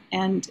environment.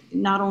 And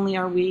not only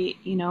are we,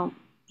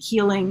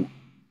 healing,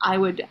 I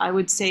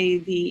would say,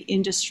 the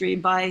industry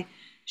by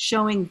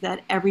showing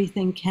that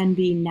everything can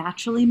be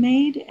naturally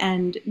made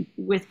and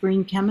with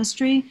green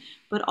chemistry,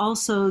 but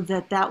also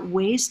that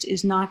waste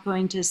is not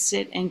going to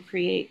sit and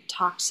create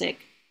toxic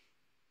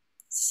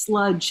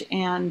sludge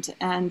and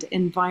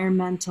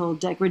environmental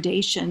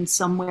degradation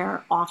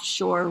somewhere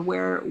offshore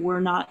where we're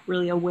not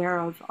really aware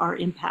of our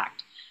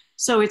impact.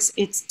 So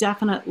it's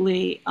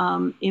definitely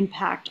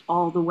impact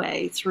all the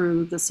way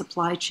through the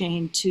supply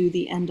chain to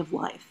the end of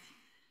life.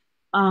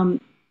 A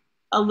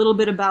little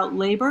bit about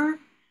labor.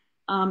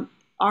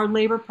 Our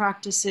labor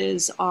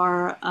practices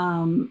are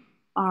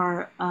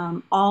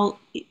all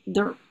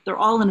they're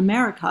all in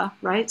America,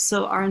 right?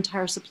 So our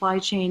entire supply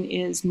chain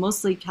is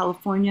mostly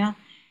California.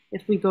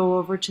 If we go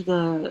over to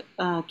the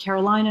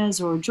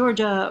Carolinas or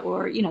Georgia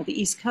or the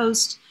East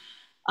Coast,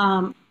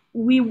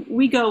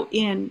 we go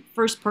in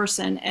first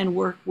person and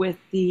work with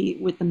the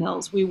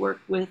mills. We work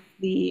with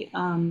the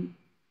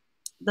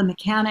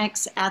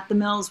mechanics at the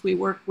mills. We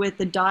work with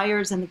the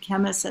dyers and the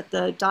chemists at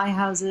the dye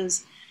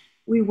houses.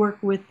 We work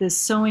with the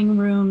sewing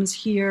rooms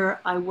here.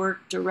 I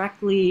work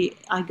directly.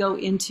 I go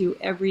into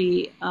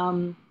every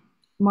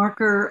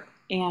marker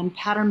and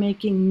pattern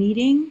making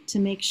meeting to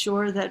make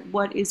sure that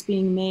what is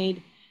being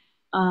made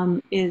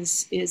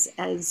is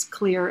as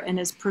clear and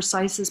as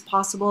precise as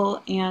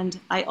possible. And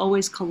I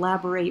always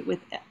collaborate with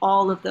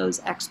all of those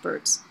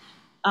experts.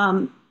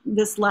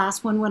 This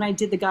last one, when I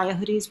did the Gaia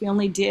hoodies, we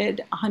only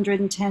did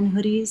 110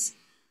 hoodies.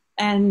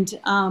 And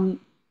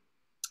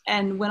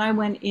when I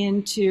went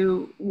in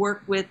to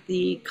work with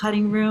the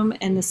cutting room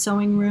and the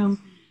sewing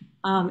room,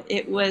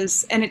 it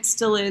was, and it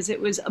still is,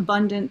 it was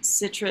abundant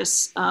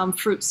citrus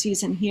fruit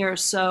season here.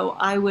 So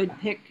I would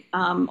pick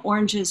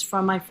oranges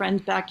from my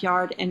friend's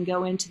backyard and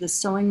go into the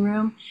sewing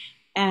room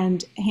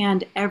and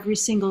hand every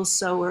single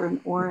sewer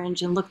an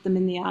orange and look them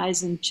in the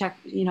eyes and check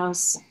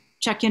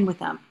in with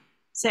them.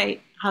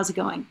 Say, how's it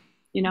going?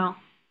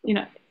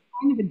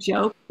 Kind of a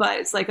joke, but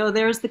it's like, oh,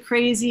 there's the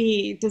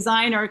crazy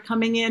designer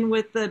coming in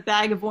with the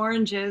bag of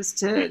oranges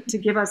to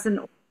give us an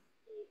orange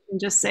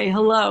and just say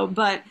hello.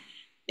 But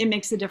it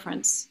makes a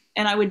difference.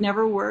 And I would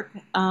never work,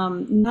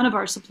 none of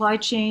our supply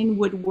chain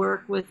would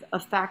work with a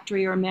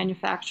factory or a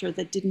manufacturer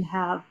that didn't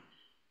have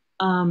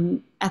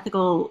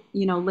ethical,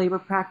 labor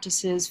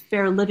practices,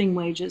 fair living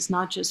wages,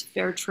 not just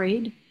fair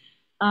trade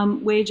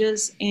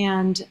wages,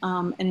 and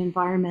an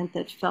environment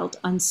that felt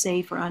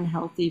unsafe or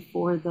unhealthy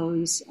for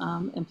those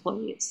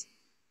employees.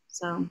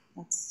 So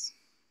that's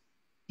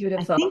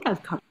beautiful. I think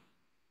I've covered.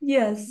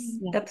 Yes,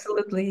 yeah.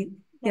 Absolutely.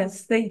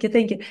 Yes, thank you,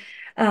 thank you.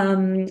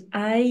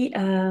 I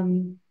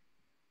am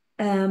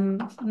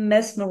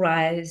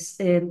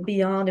mesmerized and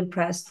beyond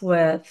impressed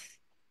with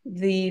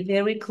the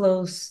very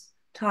close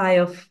tie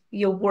of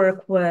your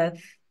work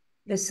with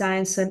the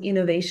science and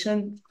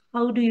innovation.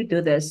 How do you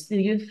do this? Do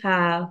you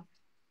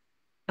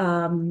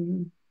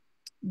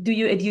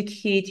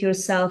educate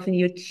yourself and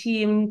your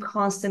team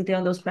constantly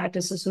on those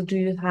practices, or do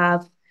you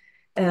have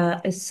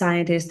a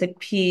scientist, a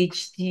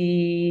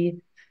PhD,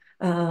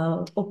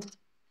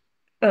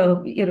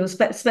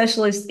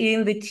 specialist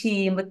in the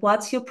team? But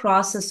what's your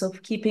process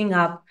of keeping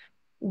up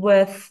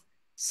with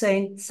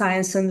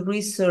science and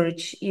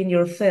research in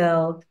your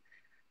field,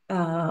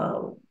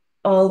 all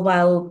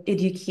while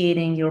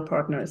educating your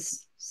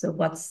partners? So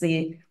what's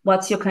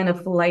your kind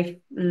of life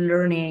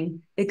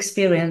learning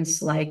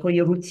experience like, or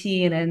your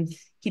routine and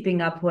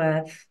keeping up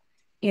with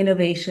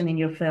innovation in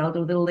your field,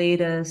 or the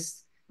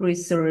latest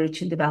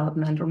research and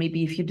development, or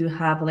maybe if you do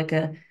have like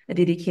a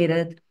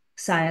dedicated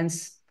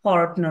science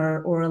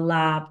partner or a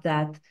lab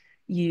that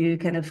you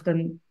kind of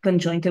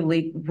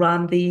conjointly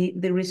run the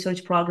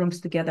research programs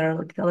together?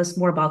 Like, tell us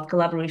more about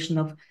collaboration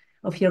of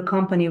your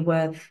company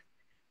with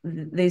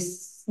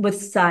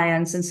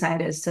science and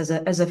scientists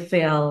as a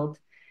field,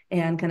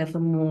 and kind of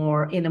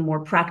in a more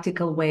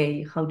practical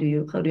way. How do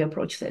you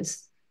approach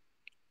this?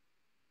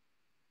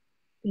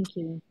 Thank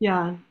you.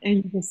 Yeah,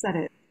 and you just said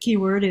it.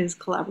 Keyword is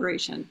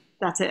collaboration.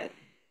 That's it.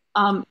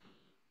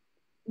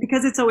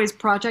 Because it's always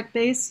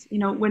project-based.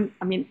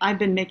 I've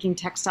been making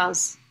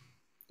textiles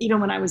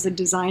even when I was a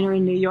designer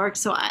in New York,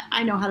 so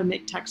I know how to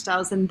make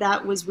textiles, and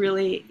that was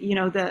really,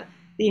 the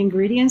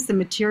ingredients, the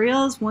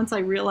materials. Once I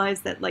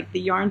realized that like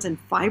the yarns and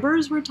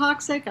fibers were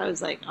toxic, I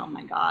was like, oh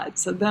my God.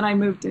 So then I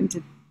moved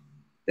into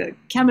the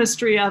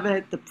chemistry of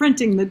it, the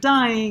printing, the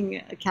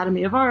dyeing,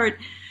 Academy of Art.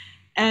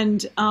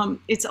 And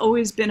it's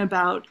always been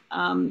about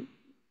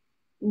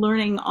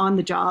learning on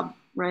the job,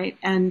 right?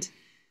 And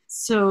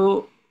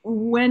so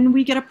when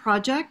we get a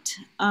project,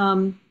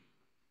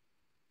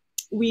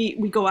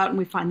 we go out and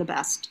we find the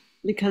best,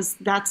 because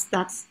that's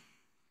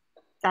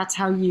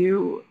how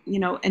you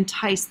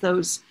entice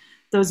those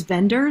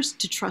vendors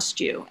to trust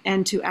you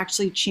and to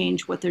actually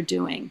change what they're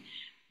doing.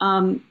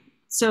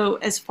 So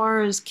as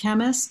far as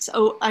chemists,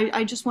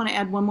 I just want to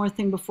add one more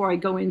thing before I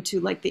go into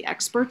like the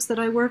experts that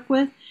I work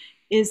with,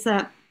 is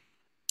that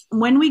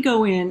when we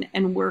go in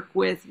and work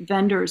with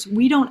vendors,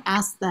 we don't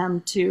ask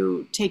them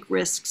to take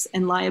risks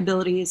and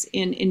liabilities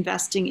in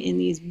investing in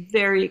these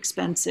very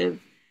expensive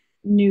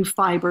new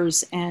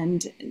fibers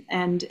and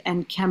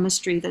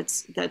chemistry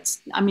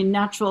that's I mean,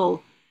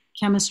 natural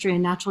chemistry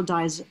and natural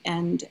dyes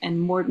and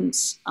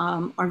mordants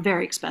are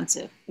very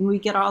expensive. And we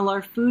get all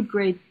our food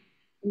grade,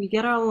 we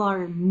get all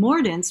our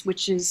mordants,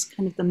 which is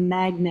kind of the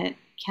magnet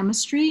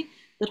chemistry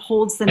that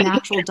holds the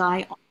natural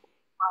dye on the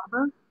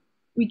fiber.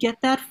 We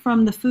get that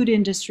from the food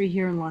industry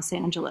here in Los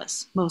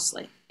Angeles,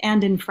 mostly,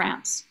 and in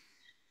France.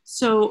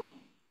 So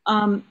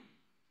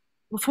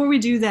before we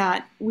do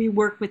that, we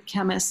work with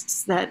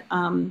chemists that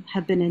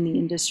have been in the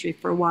industry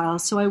for a while.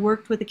 So I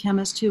worked with a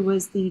chemist who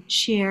was the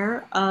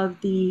chair of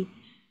the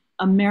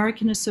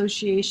American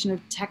Association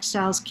of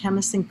Textiles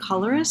Chemists and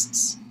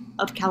Colorists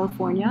of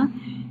California.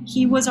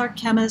 He was our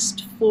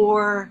chemist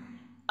for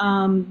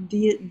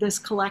this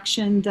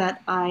collection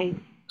that I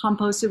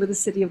composted with the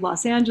city of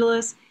Los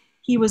Angeles.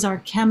 He was our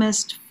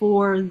chemist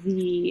for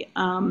the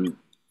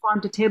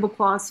farm to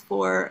tablecloths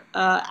for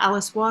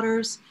Alice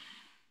Waters,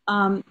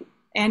 and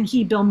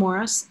Bill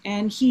Morris,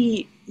 and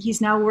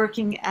he's now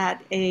working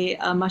at a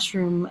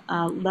mushroom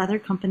leather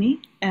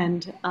company,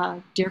 and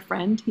dear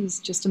friend. He's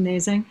just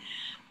amazing.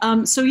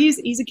 So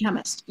he's a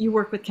chemist. You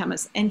work with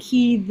chemists, and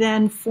he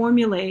then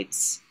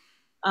formulates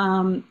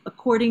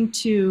according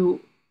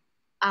to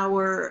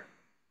our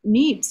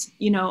needs,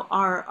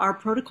 our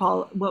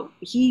protocol. What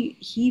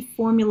he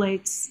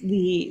formulates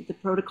the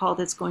protocol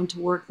that's going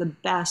to work the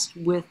best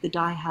with the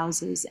dye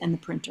houses and the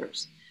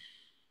printers.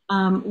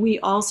 We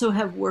also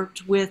have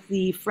worked with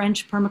the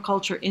French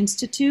Permaculture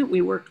Institute.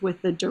 We worked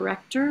with the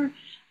director,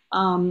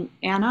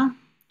 Anna,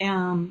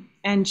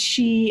 and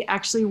she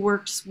actually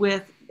works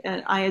with,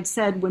 I had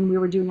said when we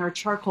were doing our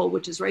charcoal,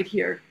 which is right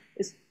here,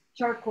 is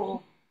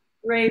charcoal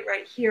right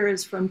here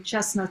is from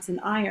chestnuts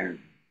and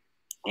iron.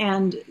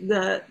 And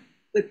the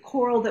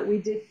coral that we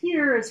did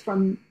here is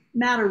from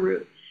madder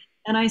root.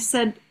 And I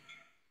said,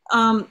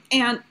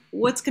 and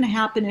what's going to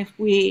happen if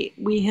we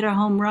hit a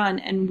home run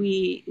and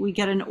we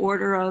get an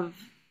order of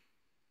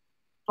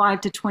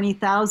 5 to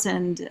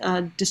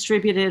 20,000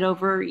 distributed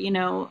over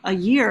a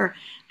year?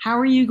 How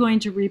are you going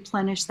to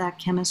replenish that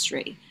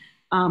chemistry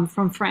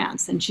from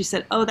France? And she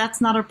said, oh,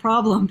 that's not a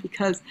problem,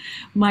 because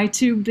my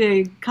two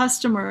big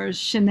customers,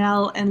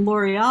 Chanel and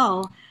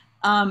L'Oreal,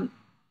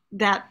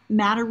 that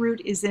madder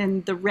root is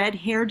in the red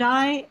hair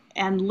dye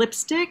and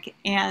lipstick,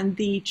 and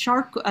the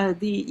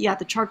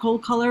charcoal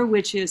color,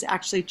 which is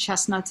actually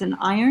chestnuts and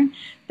iron.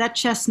 That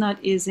chestnut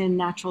is in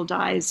natural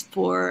dyes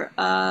for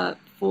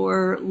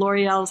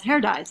L'Oreal's hair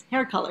dyes,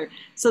 hair color.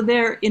 So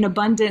they're in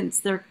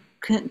abundance. They're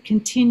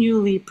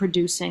continually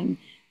producing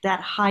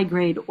that high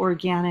grade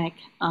organic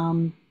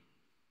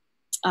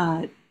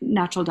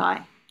natural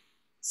dye.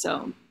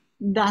 So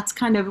that's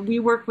kind of, we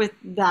work with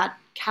that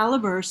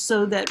caliber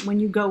so that when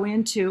you go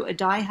into a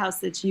dye house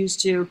that's used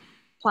to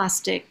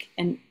plastic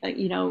and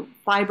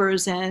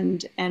fibers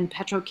and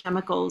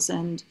petrochemicals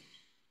and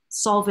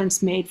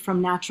solvents made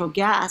from natural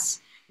gas,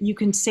 you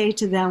can say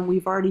to them,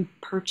 we've already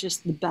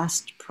purchased the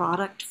best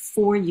product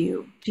for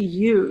you to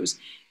use,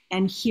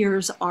 and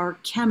here's our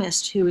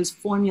chemist who has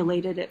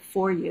formulated it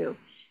for you.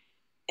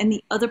 And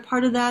the other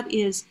part of that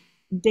is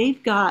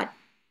they've got,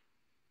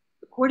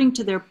 according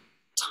to their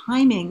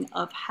timing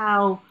of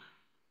how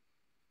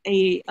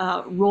a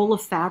roll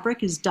of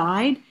fabric is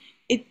dyed,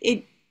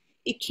 it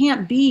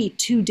can't be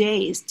 2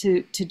 days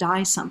to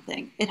dye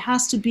something. It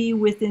has to be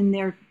within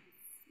their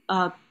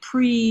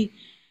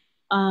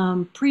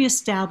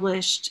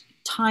pre-established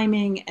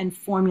timing and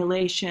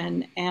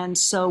formulation. And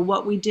so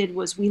what we did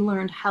was we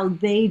learned how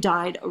they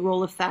dyed a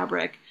roll of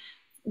fabric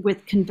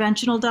with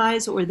conventional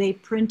dyes, or they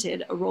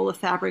printed a roll of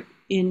fabric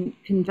in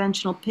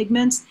conventional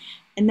pigments.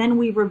 And then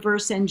we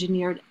reverse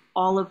engineered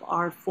all of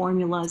our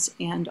formulas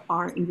and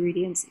our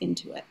ingredients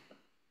into it.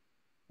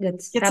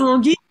 It's a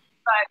little geeky,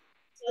 but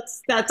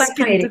that's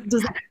fascinating.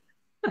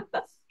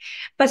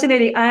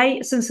 Fascinating. I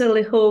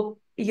sincerely hope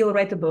you'll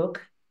write a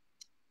book.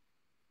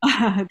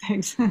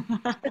 Thanks.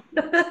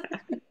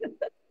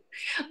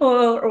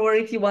 or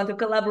if you want to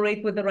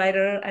collaborate with the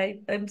writer,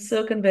 I'm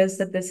so convinced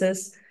that this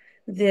is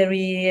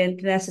very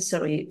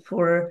necessary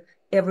for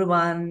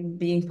everyone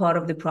being part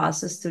of the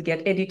process to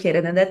get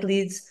educated. And that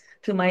leads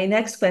to my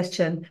next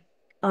question.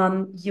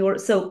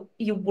 So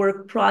you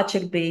work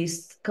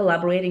project-based,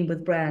 collaborating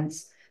with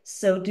brands.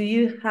 So do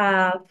you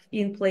have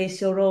in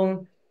place your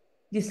own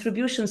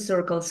distribution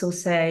circle? So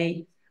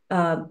say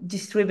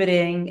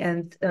distributing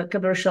and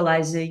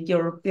commercializing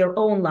your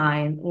own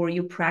line, or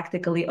you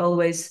practically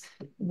always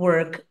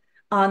work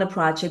on a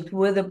project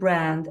with a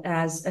brand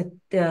as a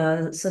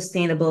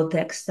sustainable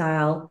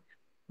textile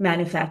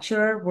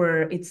manufacturer,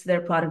 where it's their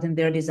product and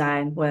their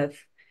design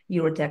with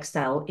your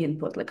textile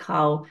input? Like,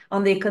 how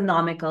on the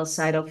economical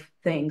side of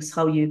things,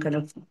 how you kind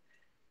of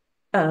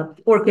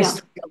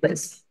orchestrate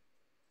this?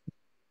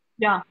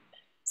 Yeah.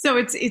 So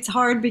it's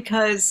hard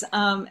because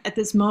at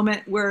this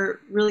moment we're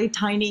really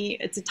tiny.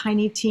 It's a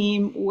tiny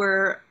team.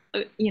 We're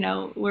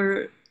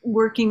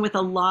working with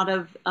a lot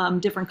of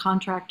different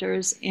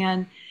contractors,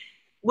 and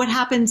what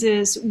happens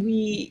is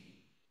we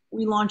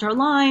launch our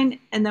line,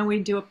 and then we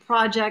do a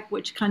project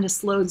which kind of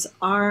slows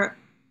our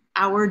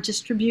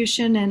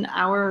distribution and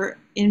our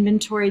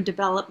inventory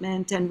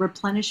development and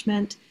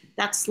replenishment.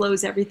 That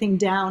slows everything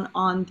down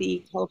on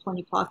the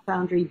California Cloth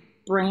Foundry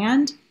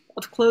brand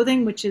of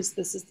clothing, which is,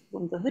 this is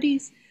one of the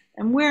hoodies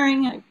I'm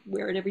wearing. I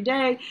wear it every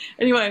day.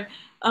 Anyway,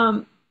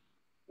 so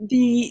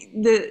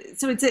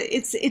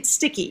it's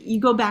sticky. You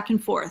go back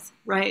and forth,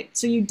 right?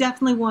 So you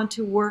definitely want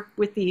to work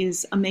with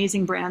these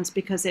amazing brands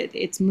because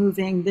it's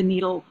moving the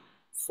needle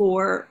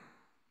for,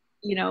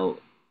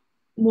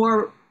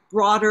 more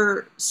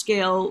broader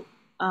scale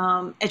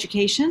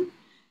education.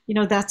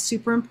 That's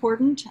super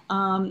important,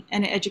 and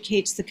it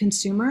educates the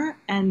consumer.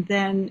 And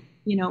then,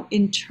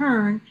 in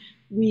turn,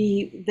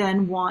 we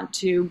then want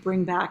to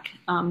bring back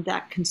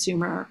that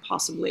consumer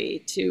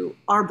possibly to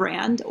our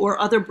brand or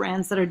other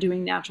brands that are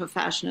doing natural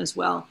fashion as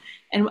well.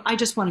 And I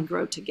just want to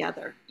grow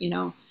together,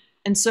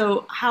 And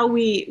so how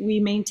we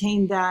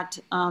maintain that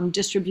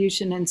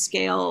distribution and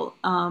scale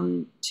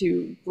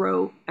to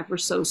grow ever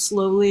so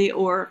slowly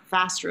or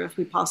faster if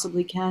we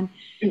possibly can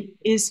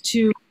is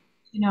to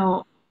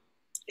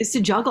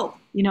juggle.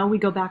 We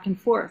go back and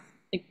forth.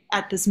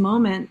 At this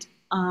moment,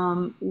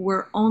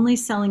 we're only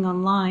selling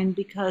online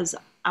because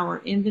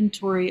our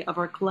inventory of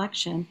our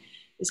collection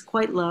is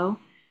quite low.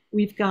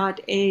 We've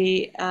got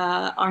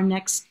our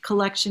next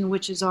collection,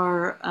 which is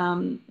our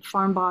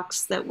farm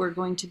box that we're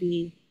going to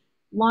be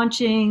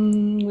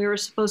launching. We were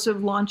supposed to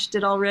have launched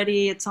it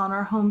already. It's on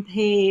our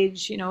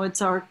homepage.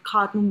 It's our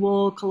cotton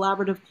wool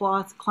collaborative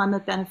cloth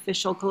climate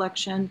beneficial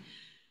collection.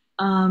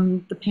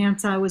 The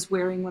pants I was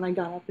wearing when I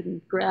got up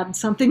and grabbed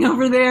something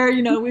over there.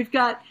 We've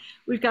got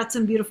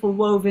some beautiful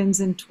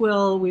wovens and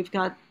twill. We've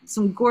got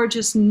some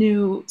gorgeous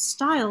new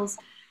styles,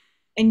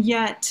 and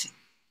yet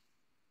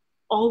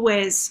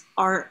always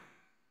our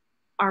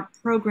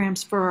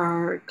programs for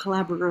our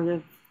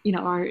collaborative,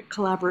 our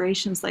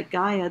collaborations like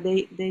Gaia,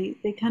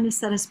 they kind of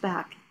set us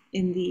back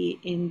in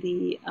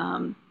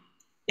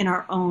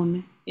our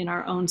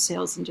own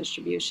sales and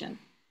distribution.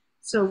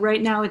 So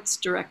right now it's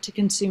direct to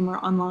consumer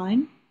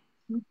online.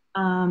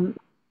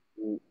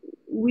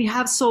 We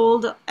have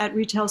sold at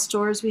retail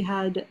stores. We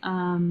had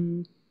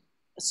a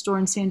store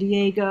in San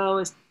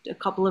Diego, a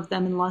couple of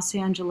them in Los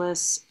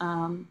Angeles,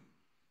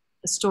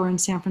 a store in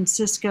San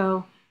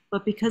Francisco.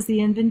 But because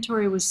the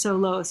inventory was so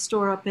low, a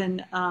store up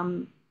in,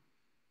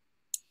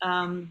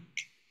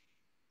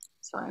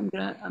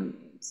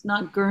 it's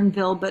not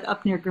Guerneville, but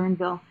up near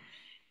Guerneville.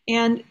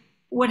 And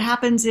what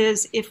happens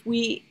is if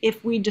we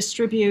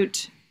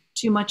distribute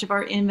too much of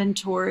our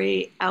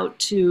inventory out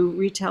to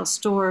retail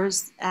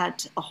stores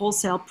at a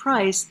wholesale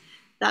price,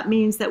 that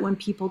means that when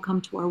people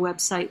come to our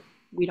website,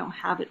 we don't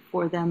have it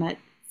for them at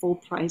full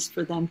price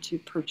for them to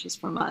purchase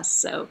from us.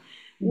 So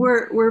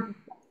we're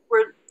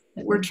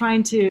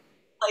trying to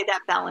play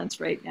that balance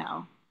right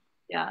now.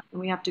 Yeah, and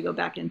we have to go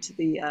back into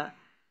the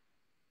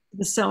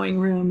sewing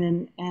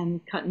room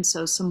and cut and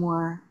sew some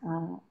more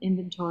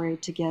inventory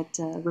to get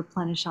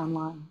replenished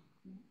online.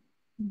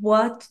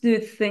 What do you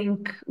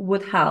think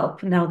would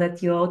help now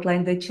that you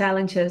outlined the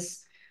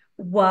challenges?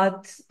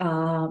 What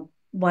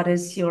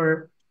is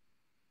your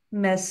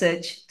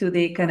message to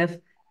the kind of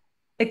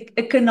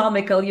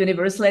economical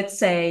universe? Let's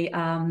say,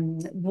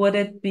 would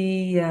it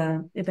be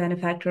a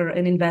benefactor,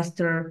 an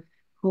investor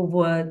who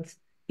would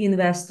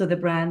invest to the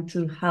brand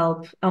to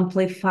help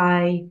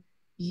amplify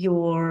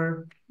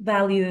your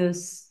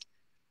values,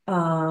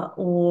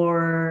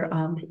 or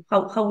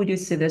how would you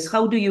see this?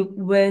 How do you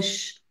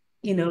wish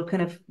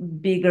kind of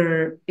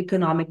bigger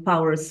economic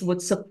powers would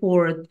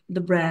support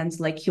the brands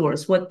like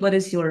yours? What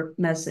is your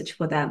message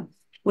for them?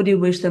 What do you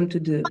wish them to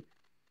do?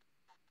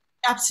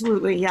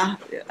 Absolutely, yeah.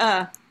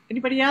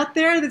 Anybody out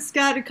there that's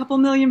got a couple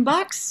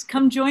 $1,000,000,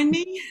 come join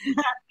me.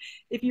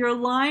 If you're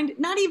aligned,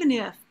 not even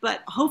if,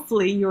 but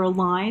hopefully you're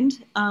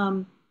aligned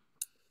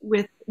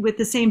with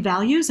the same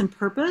values and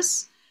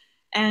purpose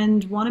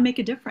and want to make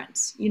a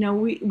difference.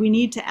 We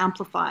need to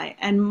amplify,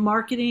 and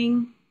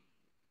marketing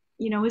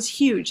is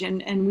huge,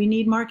 and we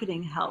need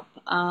marketing help.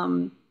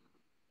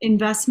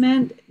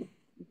 Investment,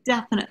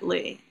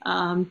 definitely.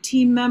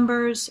 Team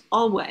members,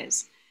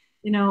 always.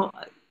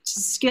 To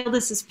scale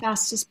this as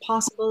fast as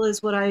possible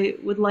is what I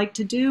would like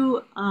to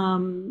do,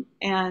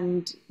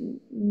 and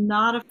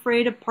not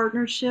afraid of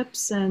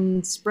partnerships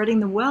and spreading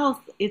the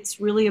wealth. It's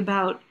really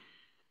about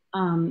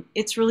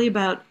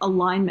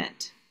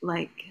alignment,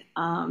 like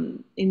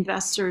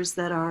investors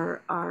that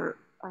are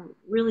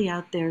really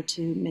out there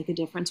to make a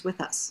difference with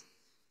us.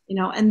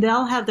 And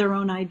they'll have their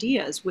own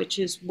ideas, which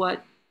is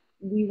what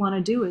we want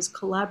to do, is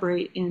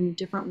collaborate in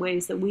different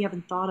ways that we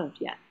haven't thought of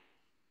yet.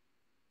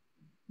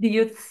 Do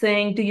you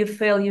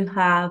feel you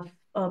have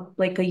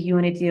like a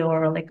unity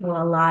or like an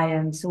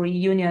alliance or a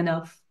union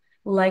of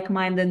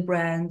like-minded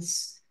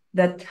brands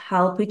that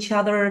help each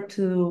other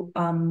to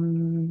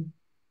kind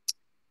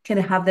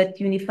of have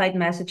that unified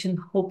message and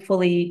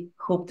hopefully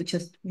hope to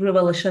just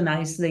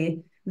revolutionize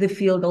the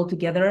field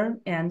altogether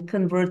and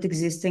convert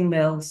existing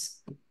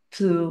mills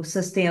to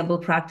sustainable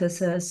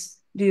practices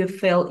Do you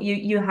feel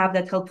you have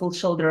that helpful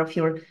shoulder of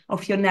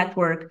your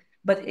network,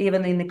 but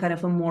even in a kind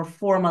of a more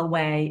formal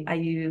way,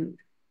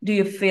 do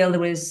you feel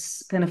there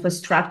is kind of a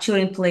structure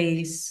in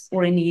place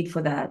or a need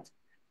for that?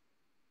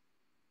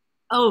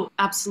 Oh,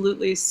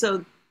 absolutely.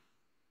 So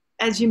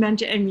as you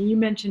mentioned, and you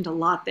mentioned a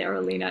lot there,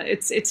 Alina,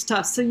 it's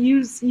tough. So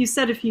you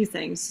said a few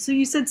things. So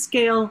you said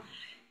scale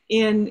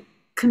in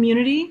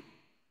community,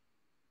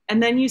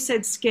 and then you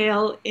said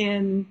scale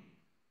in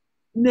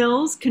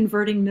mills,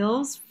 converting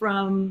mills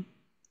from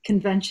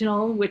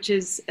conventional, which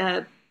is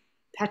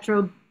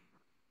petro,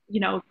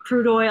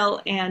 crude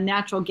oil and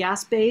natural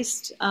gas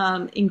based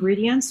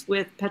ingredients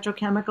with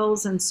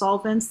petrochemicals and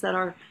solvents that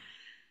are,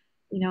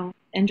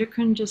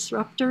 endocrine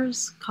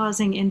disruptors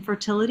causing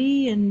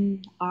infertility in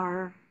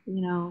our,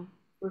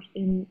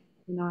 in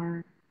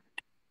our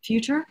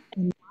future.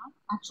 And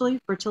actually,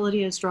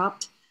 fertility has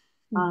dropped.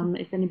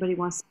 If anybody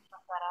wants to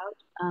check that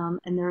out,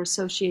 and they're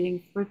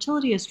associating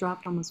fertility has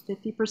dropped almost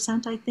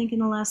 50%, I think, in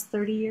the last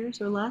 30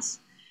 years or less.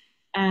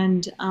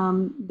 And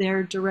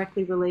they're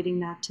directly relating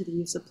that to the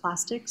use of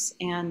plastics.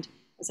 And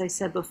as I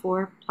said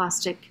before,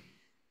 plastic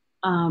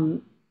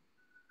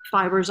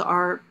fibers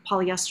are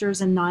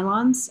polyesters and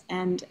nylons,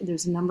 and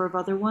there's a number of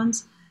other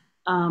ones.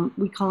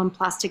 We call them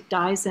plastic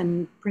dyes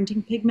and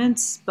printing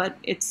pigments, but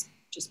it's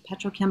just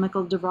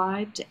petrochemical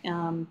derived.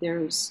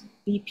 There's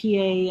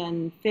BPA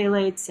and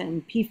phthalates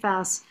and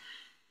PFAS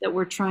that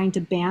we're trying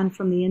to ban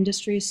from the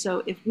industry.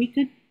 So if we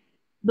could,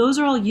 those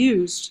are all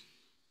used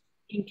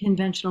in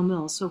conventional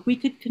mills. So if we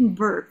could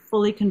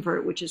fully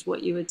convert, which is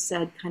what you had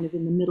said kind of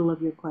in the middle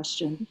of your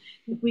question,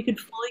 if we could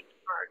fully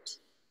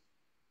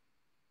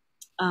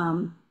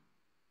convert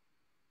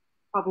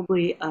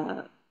probably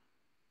a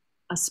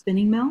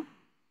spinning mill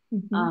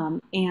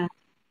and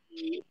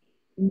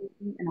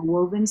a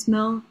wovens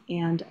mill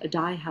and a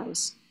dye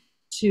house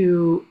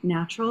to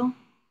natural,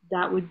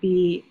 that would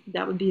be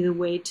the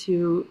way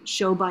to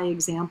show by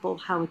example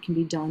how it can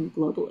be done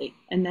globally,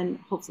 and then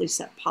hopefully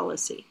set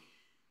policy.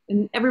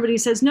 And everybody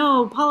says,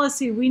 no,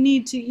 policy, we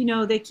need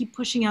to, they keep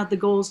pushing out the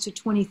goals to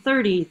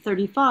 2030,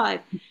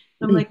 35. And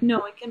I'm like,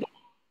 no, it can be,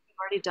 we've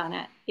already done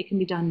it. It can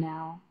be done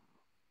now.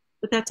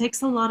 But that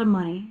takes a lot of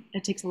money.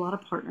 It takes a lot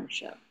of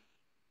partnership.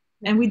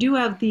 And we do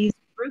have these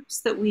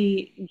groups that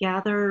we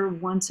gather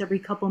once every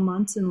couple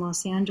months in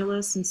Los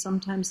Angeles and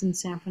sometimes in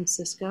San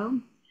Francisco.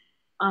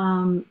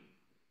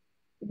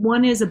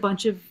 One is a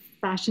bunch of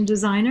fashion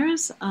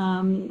designers,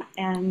 and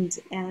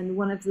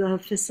one of the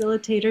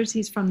facilitators,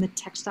 he's from the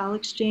Textile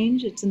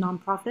Exchange. It's a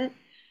nonprofit,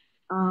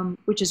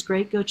 which is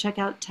great. Go check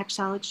out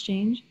Textile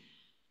Exchange.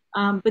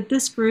 But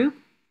this group,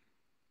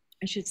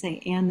 I should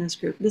say,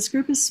 this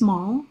group is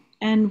small,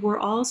 and we're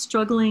all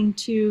struggling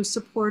to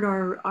support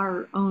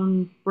our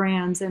own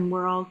brands, and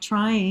we're all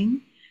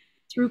trying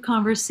through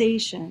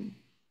conversation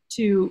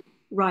to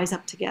rise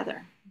up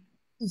together.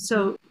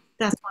 So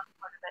that's one.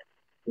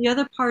 The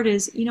other part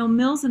is,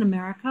 mills in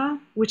America,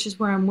 which is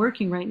where I'm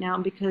working right now,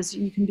 because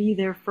you can be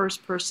their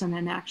first person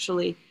and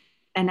actually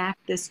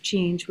enact this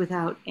change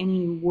without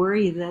any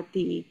worry that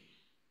the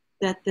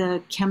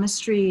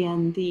chemistry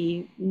and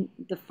the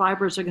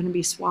fibers are going to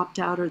be swapped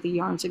out, or the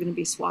yarns are going to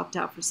be swapped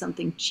out for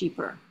something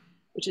cheaper,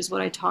 which is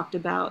what I talked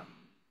about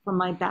from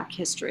my back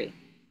history.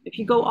 If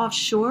you go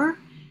offshore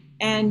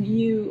and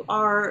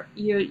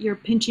you're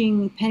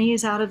pinching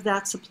pennies out of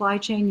that supply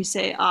chain, you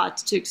say,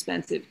 it's too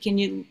expensive. Can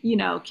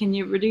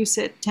you reduce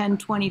it 10,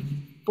 20,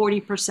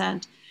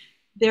 40%?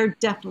 They're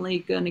definitely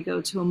going to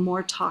go to a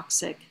more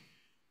toxic,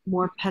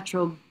 more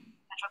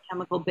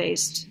petrochemical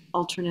based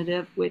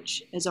alternative,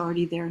 which is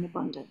already there in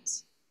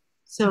abundance.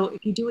 So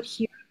if you do it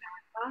here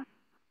in America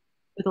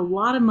with a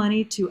lot of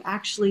money to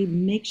actually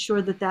make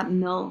sure that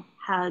mill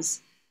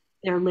has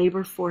their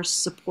labor force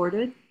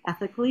supported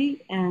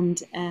ethically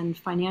and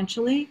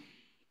financially,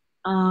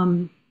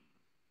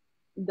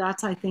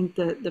 that's, I think,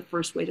 the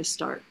first way to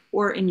start.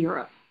 Or in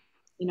Europe,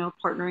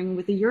 partnering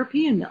with a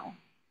European mill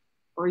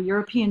or a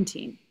European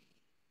team.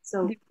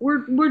 So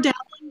we're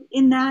dabbling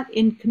in that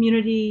in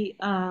community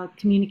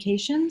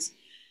communications,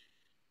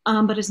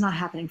 but it's not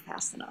happening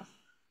fast enough.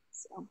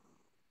 So,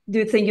 do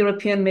you think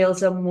European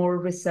mills are more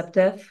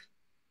receptive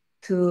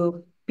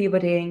to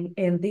pivoting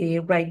in the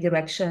right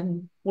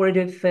direction? Where do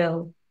you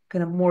feel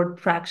kind of more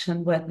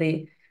traction with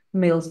the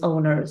mills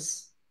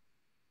owners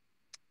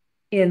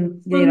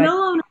in the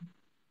mill owners,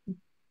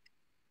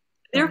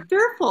 they're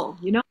fearful,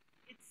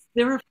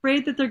 they're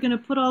afraid that they're going to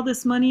put all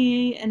this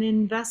money and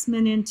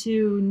investment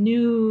into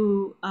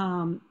new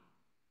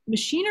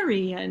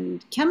machinery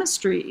and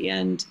chemistry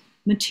and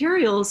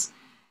materials,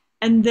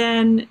 and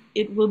then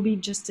it will be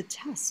just a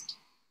test,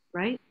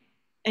 right?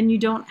 And you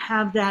don't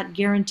have that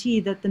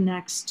guarantee that the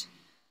next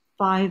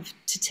 5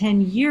 to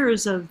 10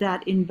 years of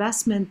that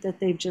investment that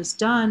they've just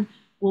done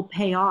will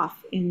pay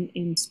off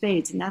in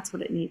spades. And that's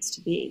what it needs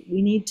to be.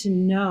 We need to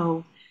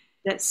know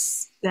that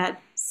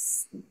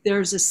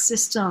there's a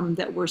system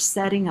that we're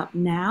setting up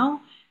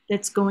now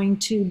that's going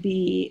to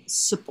be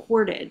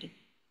supported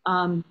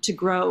to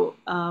grow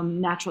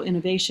natural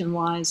innovation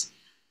wise.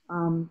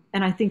 And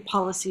I think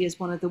policy is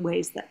one of the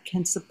ways that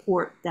can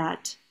support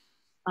that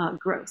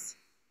growth,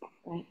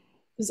 right?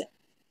 Because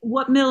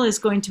what mill is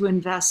going to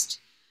invest,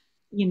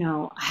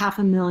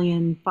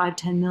 $500,000,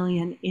 5-10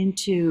 million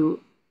into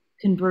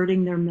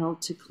converting their mill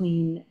to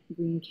clean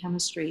green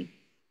chemistry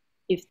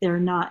if they're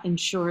not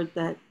ensured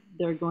that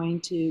they're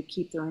going to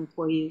keep their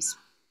employees,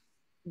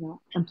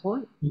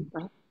 employed,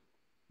 right?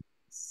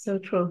 So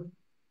true.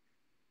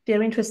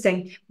 Very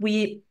interesting.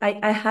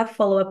 I have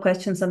follow-up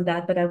questions on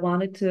that, but I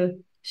wanted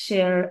to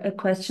share a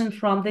question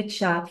from the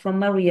chat from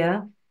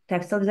Maria,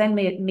 textile design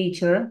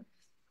major,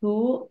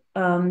 who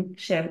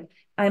shared,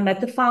 I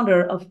met the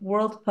founder of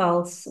World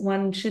Pulse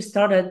when she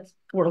started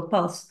World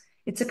Pulse.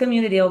 It's a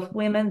community of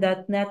women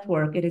that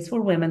network. It is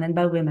for women and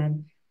by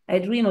women. I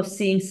dream of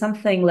seeing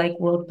something like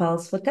World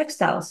Pulse for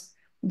textiles.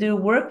 Do you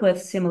work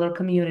with similar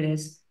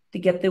communities to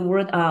get the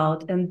word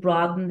out and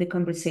broaden the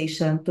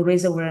conversation, to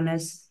raise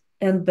awareness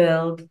and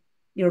build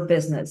your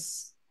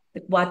business?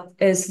 What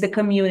is the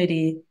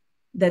community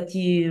that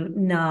you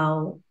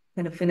now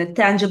kind of in a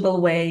tangible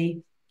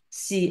way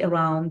see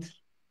around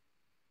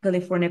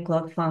California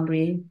Cloth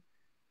Foundry?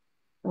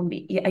 Are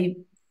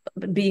you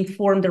being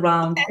formed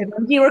around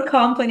your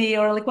company,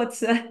 or like what's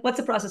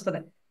the process for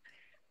that?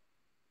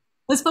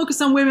 Let's focus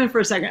on women for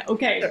a second.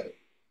 Okay. Sure.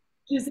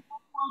 She's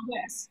all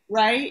this,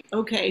 right?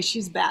 Okay,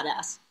 she's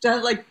badass.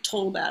 Just like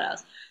total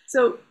badass.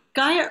 So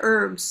Gaia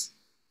Herbs,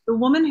 the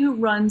woman who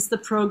runs the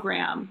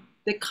program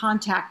that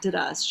contacted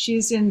us,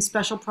 she's in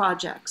special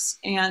projects,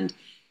 and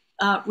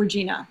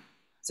Regina.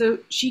 So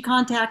she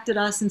contacted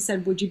us and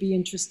said, would you be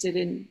interested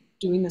in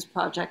doing this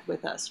project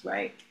with us,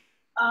 right?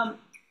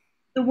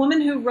 The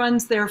woman who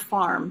runs their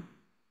farm,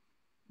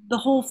 the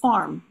whole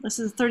farm, this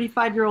is a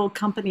 35-year-old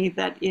company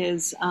that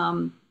is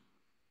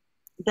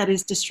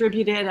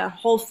distributed at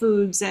Whole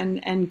Foods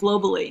and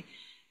globally.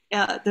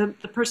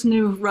 The person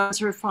who runs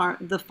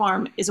the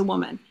farm is a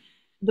woman.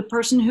 The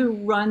person who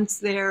runs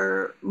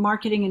their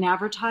marketing and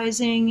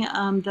advertising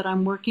that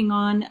I'm working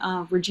on,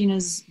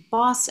 Regina's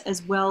boss,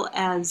 as well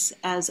as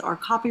our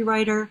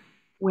copywriter,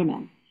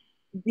 women.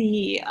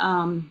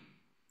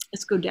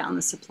 Let's go down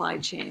the supply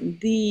chain.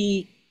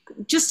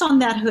 Just on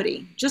that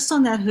hoodie,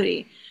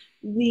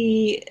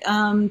 the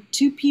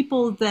two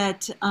people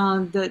that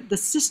the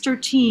sister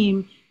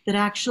team that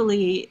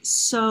actually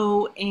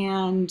sew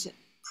and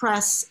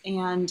press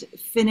and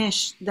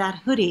finish that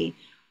hoodie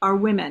are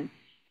women.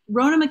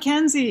 Rona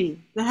McKenzie,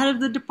 the head of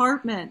the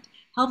department,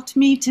 helped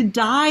me to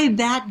dye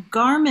that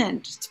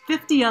garment,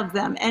 50 of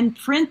them, and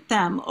print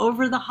them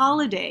over the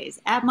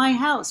holidays at my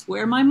house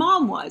where my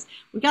mom was.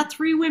 We got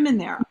 3 women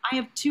there. I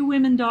have 2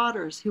 women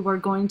daughters who are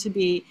going to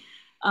be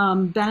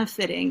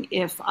benefiting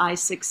if I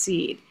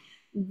succeed.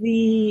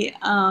 The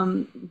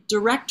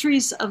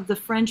directrice of the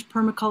French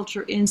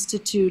Permaculture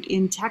Institute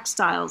in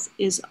textiles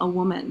is a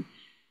woman.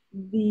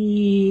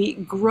 The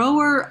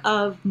grower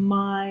of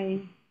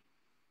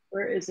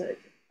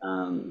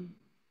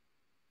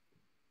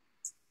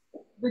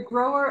the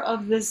grower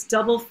of this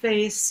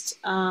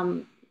double-faced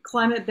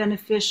climate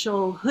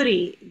beneficial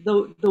hoodie,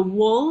 the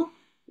wool,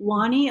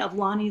 Lonnie of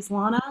Lonnie's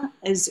Lana,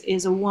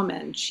 is a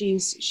woman.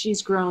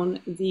 She's grown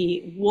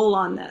the wool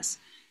on this.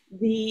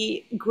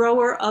 The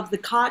grower of the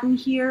cotton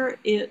here,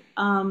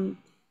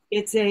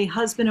 it's a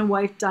husband and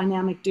wife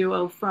dynamic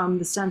duo from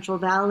the Central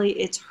Valley.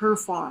 It's her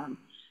farm.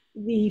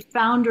 The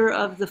founder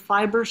of the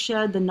Fiber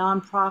Shed, the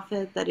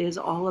nonprofit that is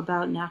all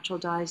about natural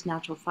dyes,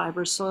 natural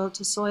fibers, soil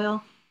to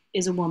soil,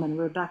 is a woman,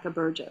 Rebecca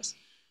Burgess.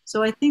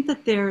 So I think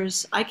that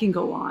I can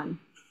go on,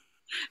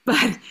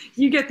 but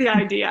you get the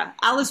idea.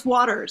 Alice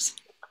Waters,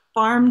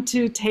 Farm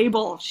to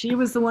Table. She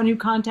was the one who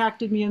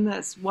contacted me in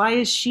this. Why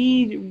is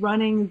she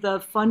running the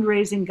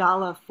fundraising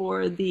gala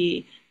for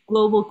the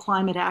Global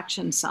Climate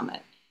Action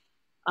Summit?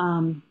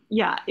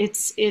 Yeah,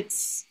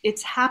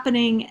 it's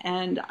happening,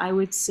 and I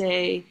would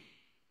say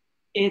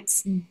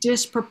it's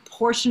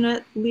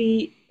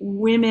disproportionately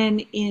women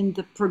in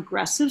the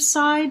progressive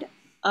side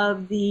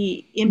of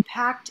the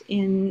impact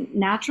in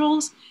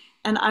naturals,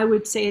 and I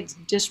would say it's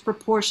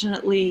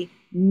disproportionately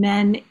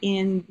men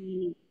in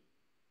the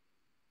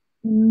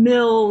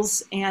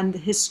mills and the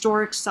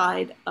historic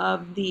side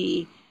of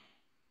the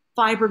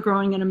fiber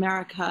growing in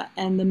America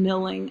and the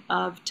milling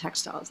of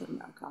textiles in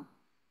America.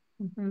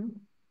 Mm-hmm.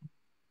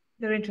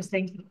 Very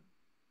interesting.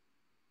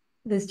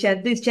 These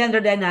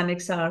gender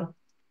dynamics are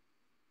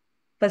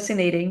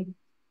fascinating.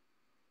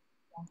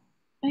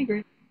 I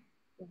agree.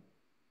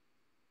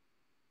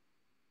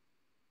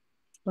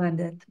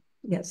 Splendid.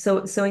 Yeah,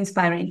 so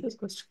inspiring.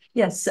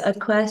 Yes, a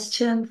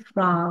question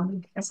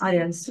from the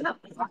audience.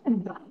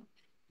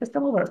 Just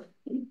over.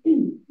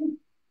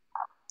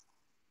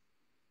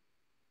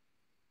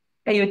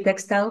 Are you a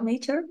textile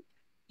major?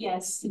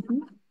 Yes. Mm-hmm.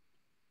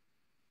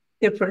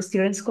 Your first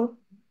year in school?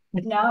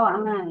 No,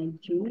 I'm a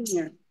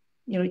junior.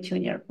 You're a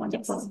junior.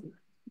 Wonderful. Yes.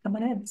 Come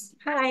on in.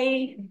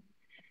 Hi.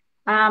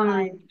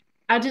 Hi.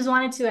 I just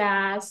wanted to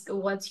ask,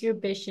 what's your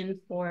vision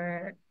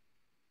for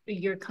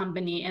your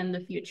company in the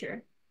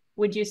future?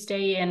 Would you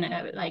stay in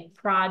like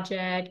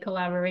project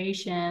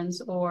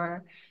collaborations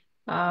or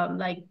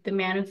like the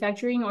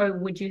manufacturing, or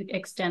would you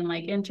extend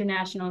like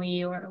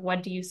internationally, or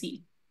what do you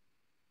see?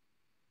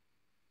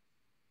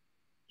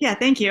 Yeah,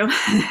 thank you.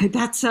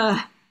 That's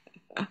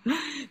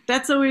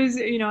that's always,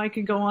 I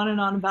could go on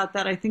and on about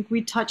that. I think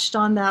we touched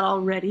on that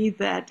already,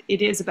 that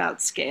it is about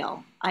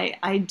scale.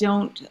 I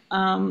don't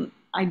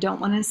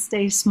want to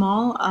stay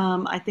small.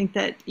 I think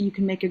that you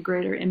can make a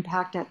greater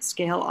impact at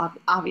scale.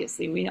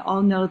 Obviously, we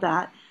all know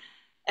that.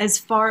 As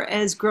far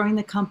as growing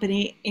the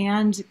company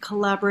and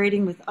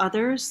collaborating with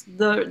others,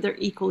 they're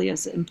equally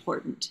as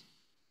important.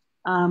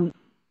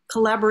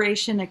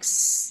 Collaboration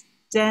extends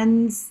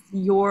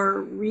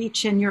your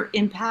reach and your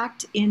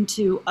impact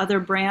into other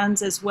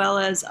brands as well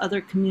as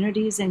other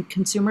communities and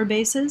consumer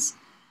bases.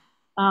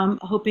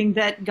 Hoping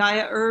that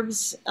Gaia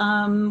Herbs,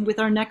 with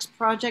our next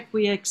project,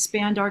 we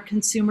expand our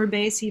consumer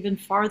base even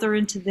farther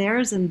into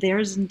theirs and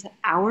theirs into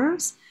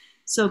ours.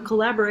 So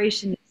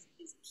collaboration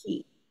is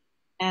key.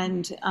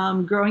 And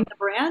growing the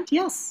brand,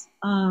 yes.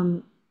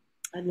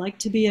 I'd like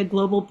to be a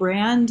global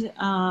brand.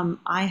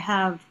 I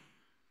have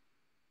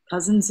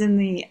cousins in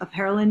the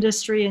apparel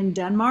industry in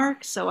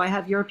Denmark, so I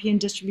have European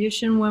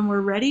distribution when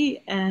we're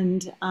ready.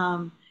 And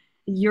the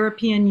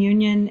European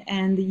Union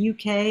and the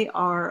UK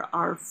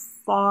are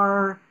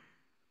far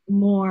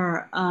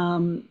more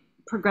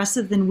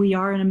progressive than we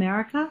are in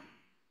America,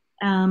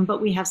 but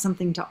we have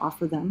something to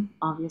offer them,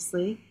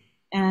 obviously.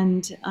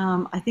 And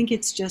I think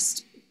it's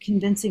just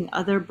convincing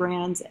other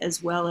brands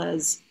as well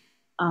as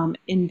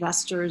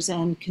investors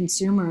and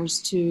consumers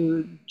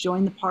to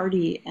join the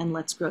party and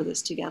let's grow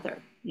this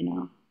together,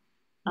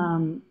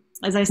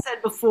 As I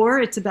said before,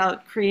 it's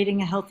about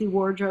creating a healthy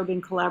wardrobe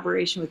in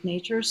collaboration with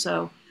nature.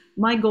 So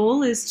my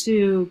goal is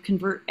to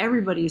convert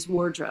everybody's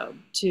wardrobe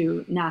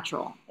to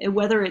natural,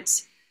 whether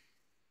it's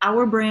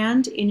our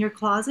brand in your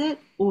closet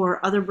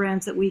or other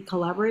brands that we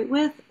collaborate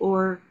with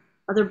or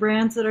other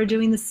brands that are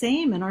doing the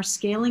same and are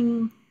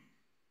scaling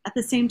at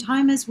the same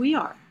time as we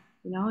are.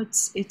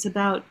 It's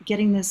about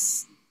getting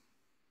this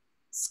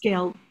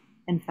scaled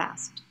and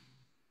fast.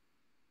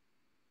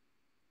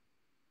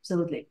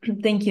 Absolutely.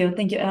 Thank you.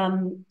 Thank you.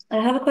 I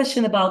have a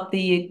question about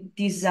the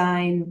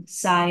design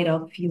side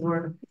of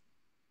your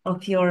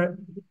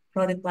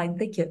product line.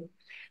 Thank you.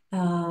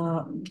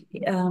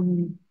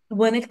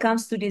 When it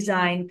comes to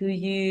design, do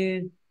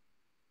you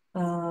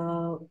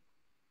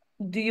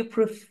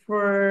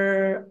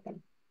prefer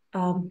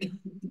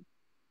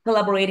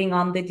collaborating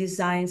on the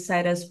design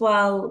side as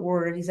well,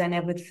 or design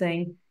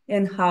everything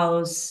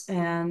in-house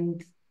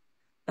and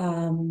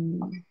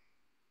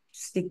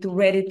stick to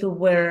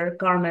ready-to-wear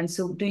garments?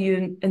 So do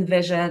you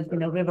envision,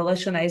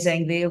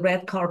 revolutionizing the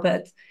red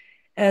carpet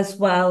as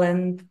well,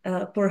 and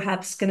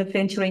perhaps kind of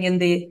venturing in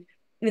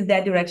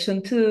that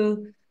direction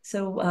too?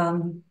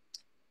 So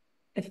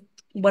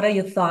what are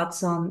your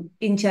thoughts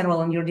in general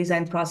on your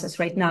design process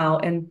right now,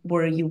 and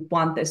where you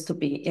want this to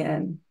be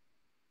in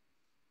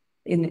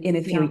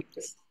a few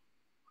years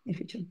in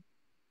future?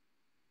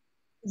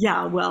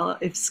 Yeah, well,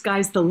 if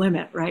sky's the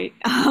limit, right?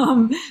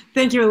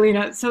 Thank you,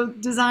 Alina. So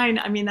design,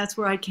 that's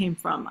where I came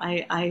from.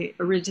 I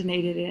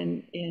originated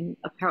in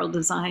apparel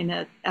design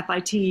at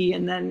FIT,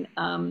 and then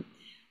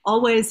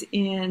always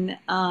in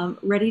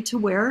ready to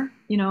wear,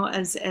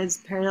 as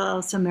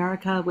Parallels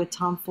America with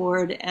Tom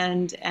Ford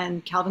and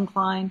Calvin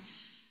Klein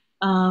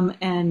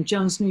and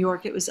Jones New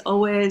York. It was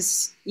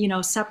always,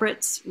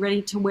 separates,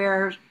 ready to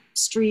wear,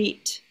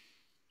 street,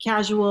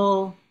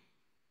 casual,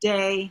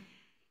 day.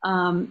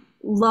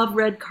 Love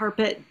red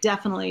carpet,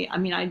 definitely.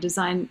 I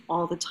design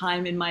all the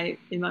time in my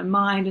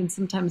mind, and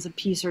sometimes a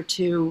piece or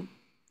two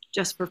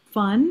just for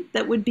fun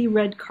that would be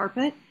red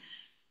carpet.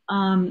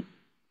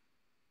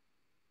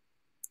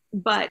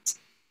 But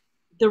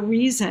the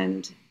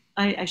reason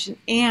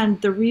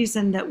the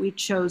reason that we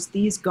chose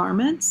these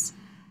garments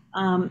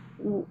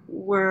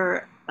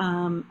were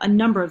a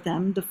number of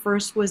them. The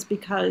first was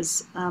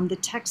because the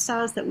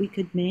textiles that we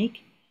could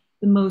make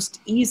the most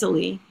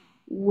easily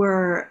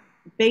were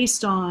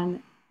based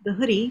on the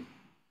hoodie,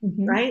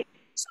 right?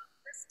 So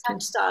this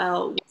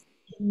textile was the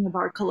beginning of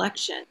our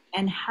collection,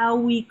 and how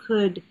we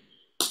could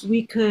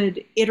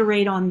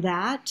iterate on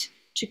that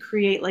to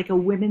create like a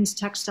women's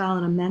textile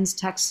and a men's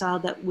textile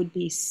that would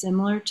be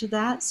similar to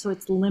that. So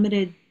it's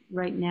limited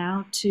right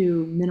now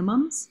to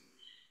minimums.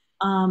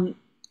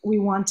 We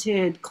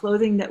wanted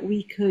clothing that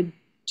we could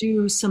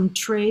do some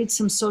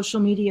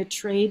social media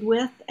trade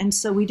with, and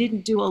so we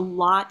didn't do a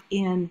lot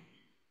in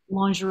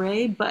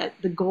lingerie, but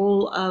the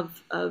goal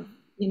of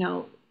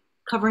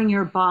covering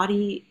your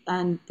body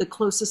and the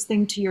closest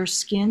thing to your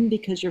skin,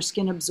 because your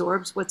skin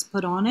absorbs what's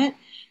put on it.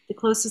 The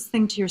closest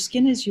thing to your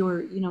skin is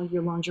your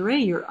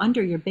lingerie, your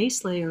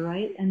base layer,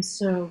 right? And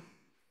so,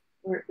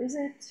 where is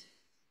it?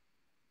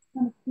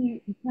 I'm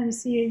trying to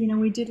see it.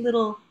 We did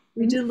little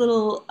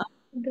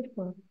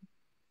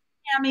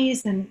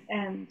camis and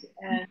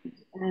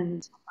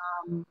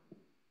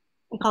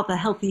we call it the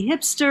healthy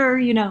hipster.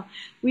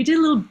 We did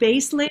little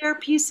base layer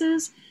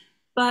pieces.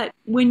 But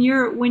when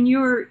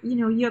you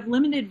have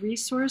limited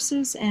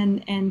resources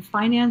and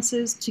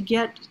finances to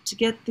get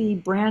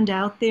the brand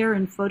out there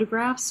in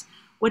photographs,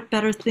 what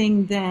better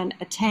thing than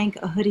a tank,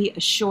 a hoodie, a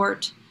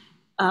short,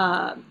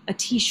 a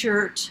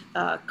t-shirt,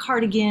 a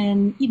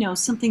cardigan,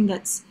 something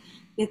that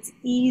it's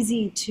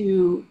easy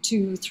to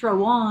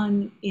throw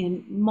on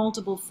in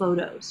multiple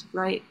photos,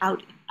 right?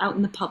 Out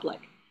in the public.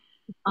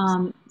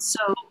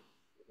 So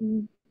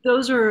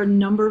those are a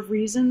number of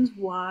reasons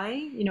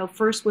why,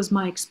 first was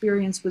my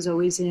experience was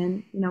always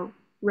in,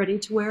 ready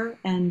to wear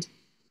and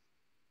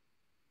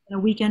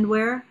weekend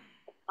wear.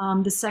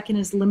 The second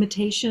is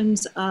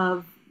limitations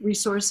of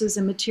resources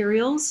and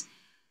materials.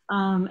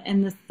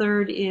 And the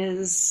third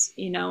is,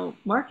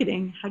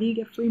 marketing. How do you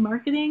get free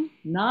marketing?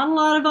 Not a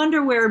lot of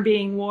underwear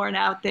being worn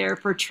out there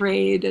for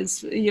trade.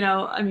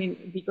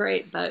 It'd be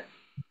great, but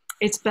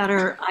it's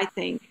better, I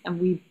think, and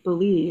we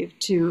believe,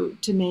 to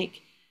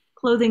make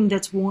clothing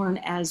that's worn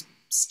as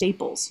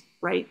staples,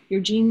 right?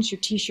 Your jeans,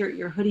 your t-shirt,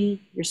 your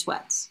hoodie, your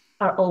sweats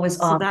are always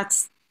on. So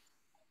that's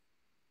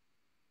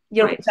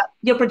your right.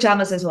 Your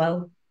pajamas as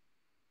well.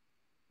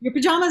 Your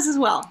pajamas as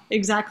well.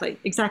 Exactly.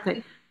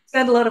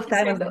 Spend a lot of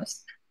time on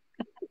those.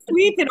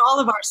 Sleep in all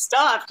of our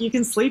stuff. You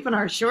can sleep in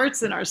our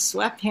shorts and our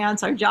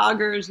sweatpants, our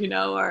joggers,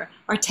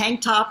 our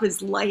tank top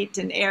is light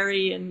and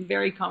airy and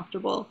very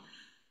comfortable.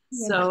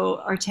 Yeah.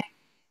 So our tank,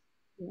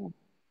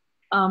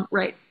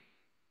 right.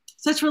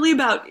 So it's really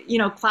about,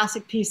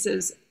 classic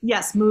pieces.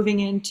 Yes, moving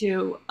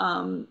into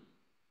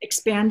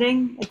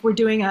expanding. Like we're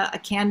doing a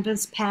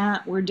canvas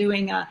pant. We're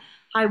doing a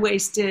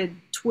high-waisted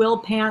twill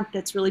pant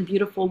that's really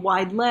beautiful,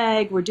 wide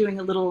leg. We're doing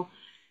a little,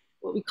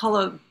 what we call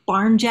a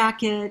barn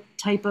jacket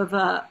type of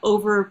a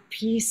over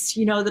piece,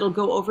 that'll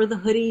go over the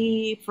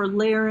hoodie for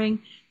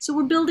layering. So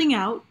we're building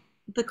out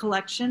the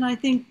collection, I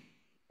think,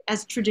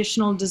 as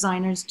traditional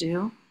designers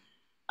do.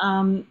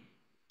 And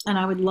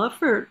I would love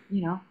for,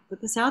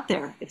 put this out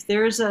there. If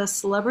there's a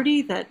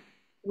celebrity that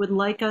would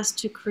like us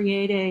to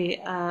create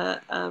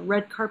a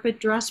red carpet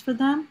dress for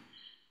them,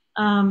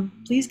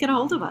 please get a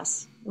hold of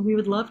us. We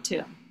would love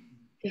to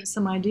give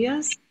some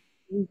ideas.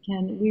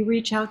 We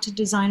reach out to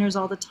designers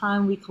all the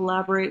time. We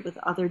collaborate with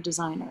other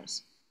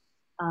designers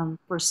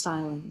for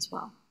styling as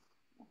well.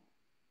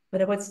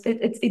 But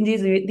it's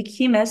indeed the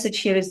key message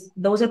here is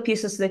those are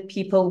pieces that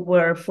people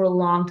wear for a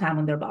long time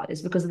on their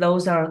bodies, because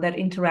those are that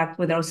interact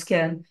with our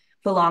skin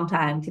for a long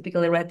time.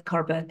 Typically red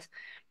carpet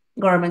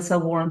garments are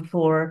worn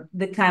for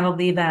the time of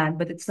the event,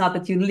 but it's not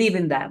that you live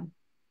in them,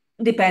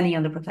 depending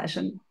on the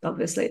profession,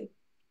 obviously.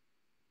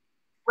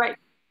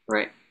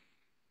 Right.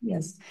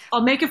 Yes.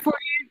 I'll make it for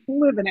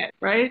you, live in it,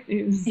 right?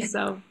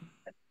 So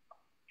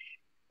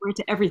right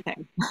to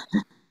everything.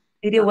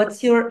 Lydia,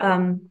 what's your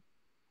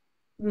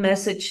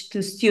message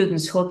to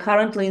students who are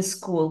currently in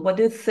school? What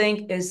do you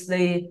think is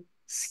the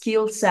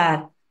skill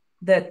set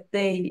that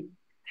they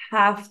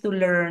have to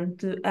learn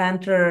to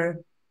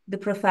enter the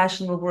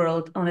professional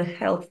world on a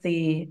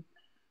healthy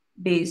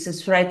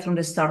basis right from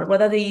the start?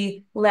 What are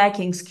the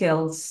lacking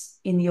skills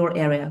in your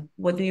area?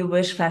 What do you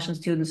wish fashion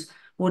students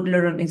would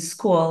learn in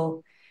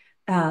school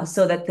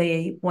so that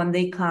when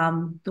they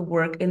come to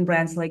work in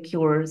brands like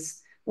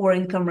yours or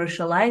in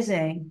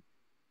commercializing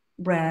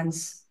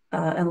brands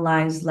and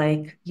lines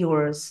like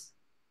yours,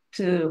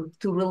 to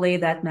relay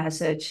that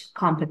message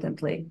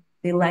competently,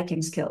 the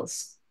lacking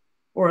skills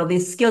or the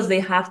skills they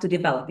have to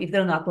develop if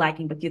they're not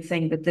lacking, but you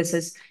think that this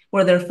is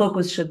where their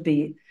focus should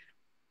be?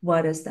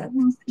 What is that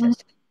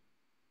suggestion?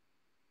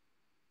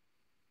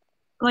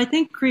 Well, I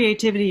think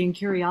creativity and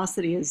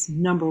curiosity is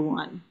number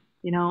one.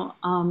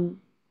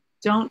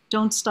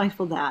 Don't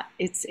stifle that.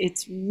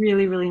 It's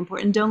really, really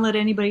important. Don't let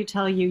anybody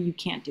tell you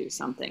can't do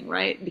something,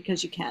 right?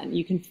 Because you can.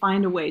 You can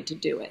find a way to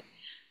do it.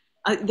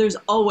 There's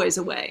always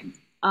a way.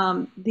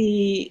 In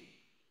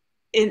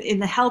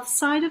the health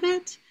side of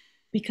it,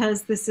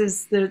 because this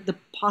is the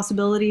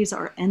possibilities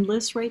are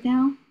endless right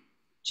now.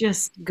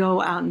 Just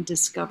go out and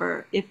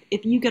discover.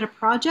 If you get a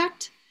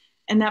project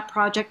and that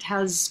project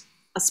has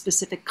a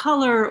specific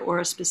color or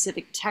a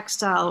specific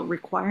textile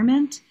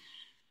requirement,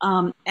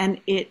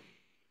 and it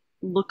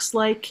looks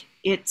like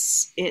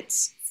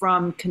it's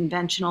from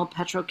conventional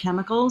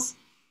petrochemicals,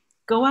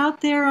 go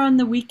out there on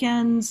the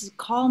weekends,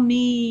 call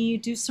me,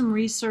 do some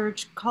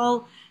research,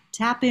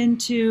 tap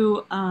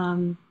into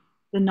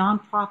the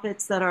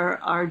nonprofits that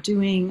are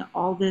doing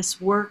all this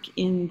work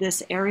in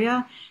this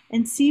area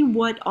and see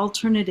what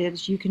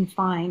alternatives you can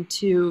find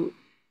to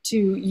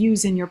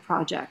use in your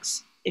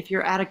projects. If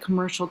you're at a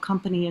commercial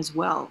company as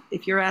well,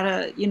 if you're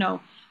at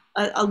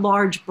a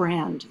large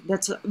brand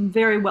that's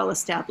very well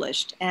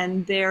established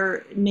and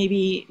they're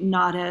maybe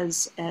not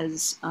as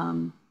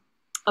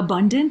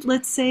abundant,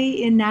 let's say,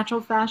 in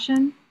natural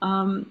fashion,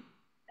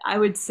 I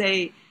would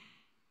say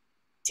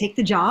take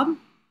the job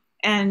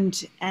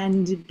and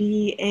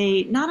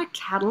be not a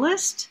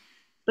catalyst,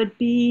 but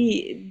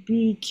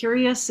be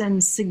curious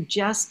and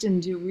suggest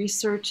and do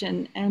research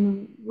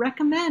and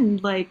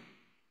recommend, like,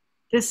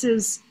 this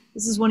is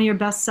one of your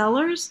best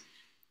sellers.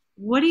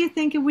 What do you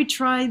think if we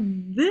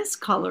tried this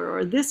color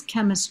or this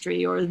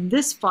chemistry or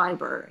this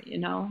fiber?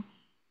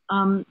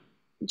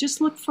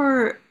 Just look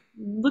for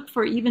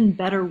even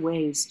better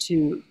ways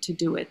to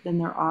do it than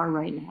there are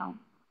right now.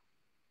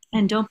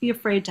 And don't be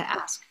afraid to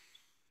ask.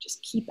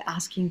 Just keep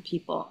asking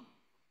people,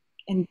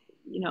 and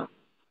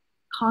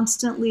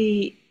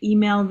constantly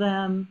email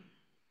them,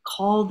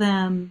 call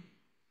them,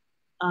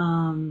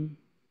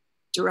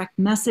 direct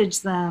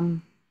message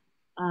them.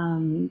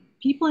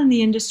 People in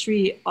the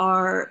industry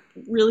are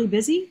really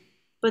busy,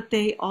 but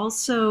they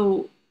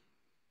also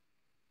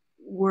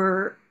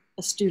were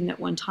a student at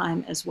one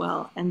time as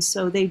well. And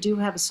so they do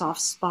have a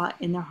soft spot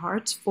in their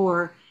hearts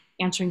for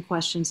answering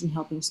questions and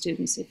helping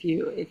students if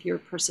you're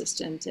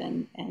persistent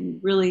and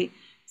really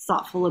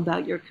thoughtful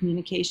about your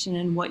communication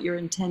and what you're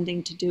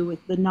intending to do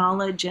with the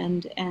knowledge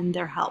and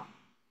their help.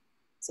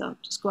 So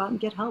just go out and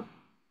get help.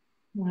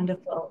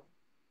 Wonderful.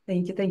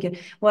 Thank you. Thank you.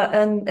 Well,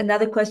 and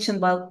another question,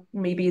 well,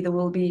 maybe there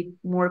will be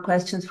more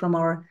questions from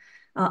our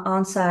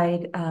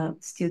on-site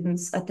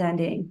students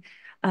attending.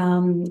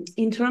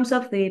 In terms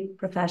of the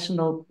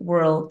professional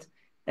world,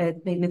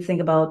 it made me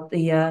think about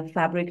the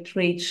fabric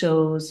trade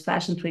shows,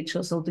 fashion trade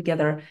shows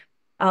altogether.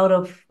 Out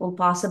of all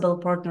possible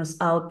partners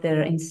out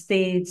there in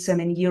States and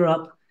in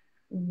Europe,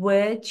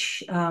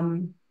 which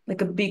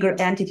like a bigger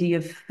entity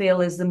you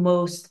feel is the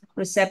most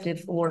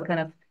receptive or kind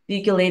of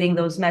vehiculating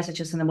those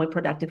messages in a more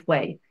productive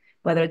way,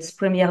 whether it's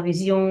Première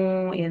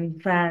Vision in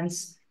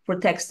France for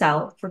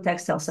textile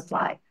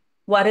supply.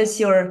 What is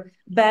your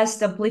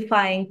best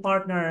amplifying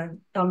partner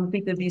on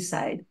B2B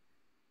side?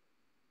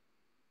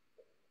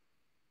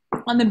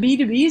 On the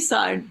B2B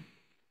side,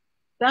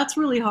 that's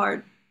really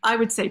hard. I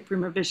would say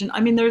Première Vision. I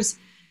mean, there's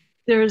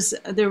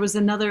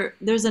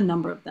a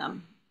number of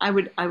them. I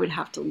would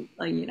have to,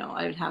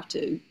 I would have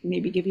to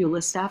maybe give you a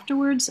list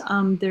afterwards.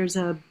 There's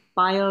a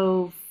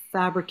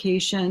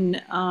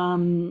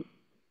biofabrication.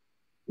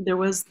 There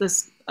was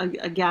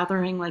a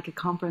gathering, like a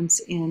conference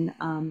in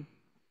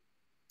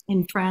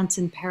France,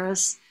 in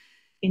Paris,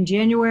 in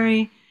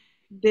January.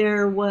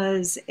 There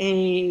was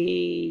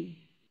a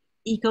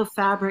Eco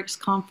Fabrics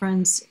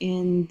conference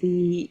in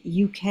the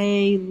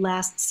UK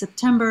last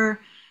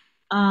September.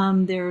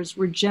 There's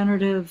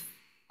regenerative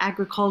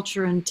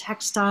agriculture and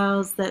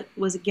textiles that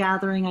was a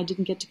gathering I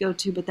didn't get to go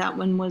to, but that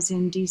one was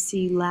in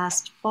DC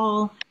last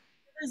fall.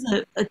 There's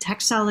a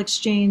textile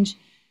exchange.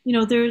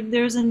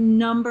 There's a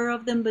number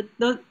of them, but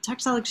the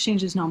textile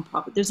exchange is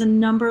nonprofit. There's a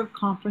number of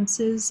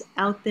conferences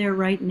out there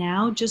right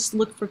now. Just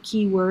look for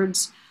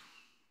keywords.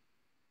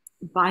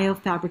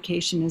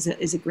 Biofabrication is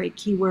a great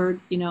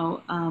keyword,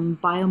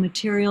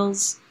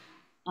 biomaterials.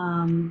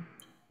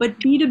 But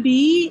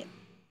B2B,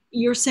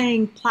 you're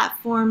saying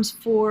platforms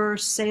for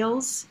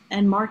sales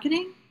and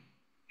marketing?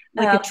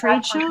 Like a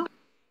trade show?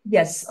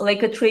 Yes,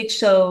 like a trade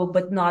show,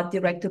 but not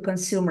direct to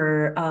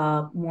consumer,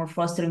 more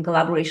fostering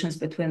collaborations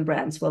between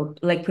brands. Well,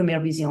 like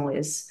Première Vision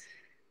is.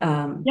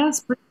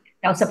 Yes.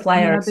 Our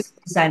suppliers,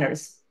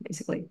 designers,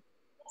 basically.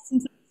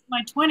 Since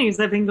my 20s,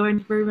 I've been going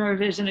to Première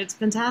Vision. It's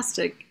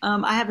fantastic.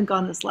 I haven't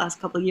gone this last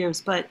couple of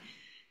years, but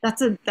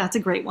that's a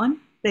great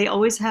one. They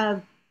always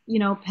have,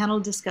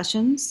 panel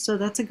discussions. So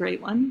that's a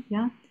great one.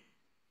 Yeah.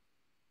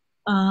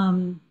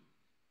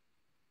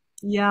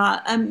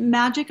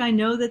 Magic, I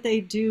know that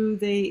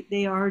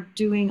they are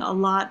doing a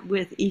lot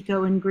with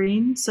eco and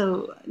green.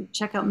 So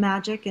check out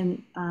Magic.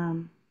 And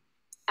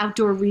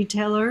Outdoor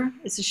Retailer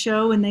is a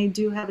show, and they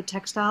do have a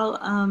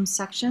textile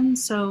section.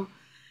 So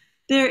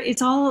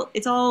it's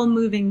all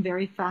moving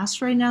very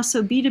fast right now.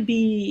 So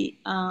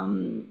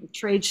B2B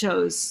trade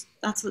shows,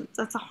 that's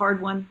a hard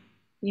one,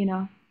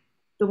 the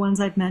ones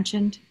I've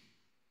mentioned.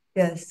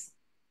 Yes.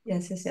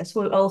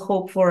 We all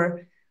hope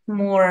for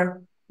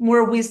more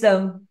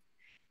wisdom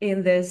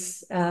in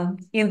this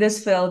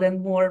field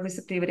and more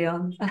receptivity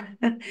on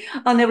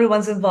on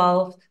everyone's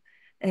involved,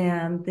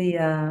 and the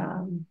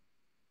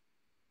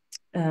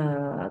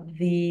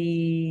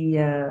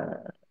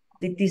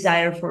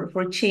desire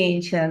for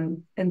change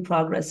and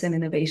progress and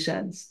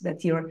innovations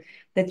that you're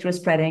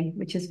spreading,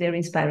 which is very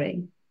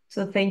inspiring.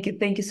 So thank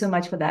you so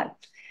much for that.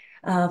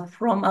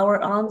 From our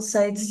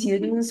on-site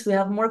students, we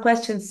have more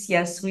questions.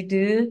 Yes, we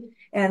do.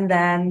 And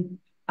then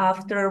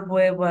after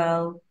we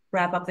will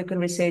wrap up the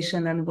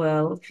conversation and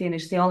we'll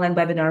finish the online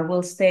webinar,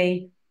 we'll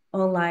stay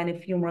online a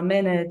few more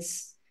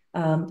minutes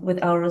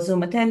with our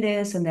Zoom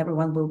attendees, and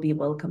everyone will be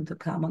welcome to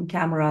come on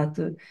camera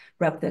to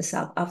wrap this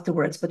up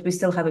afterwards. But we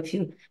still have a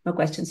few more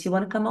questions. You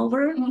want to come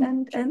over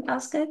and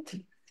ask it?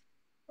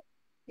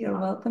 You're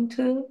welcome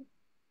to.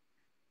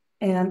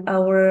 And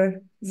our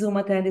Zoom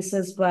attendees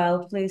as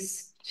well,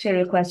 please share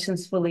your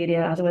questions for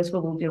Lydia. Otherwise, we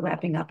will be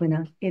wrapping up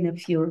in a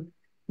few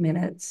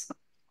minutes.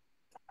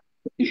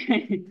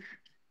 It's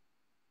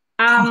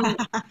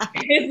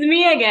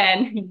me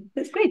again.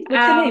 That's great.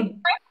 What's your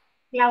name?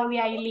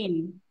 Claudia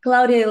Eileen.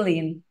 Claudia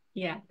Eileen.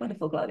 Yeah.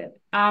 Wonderful, Claudia.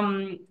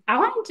 I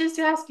wanted just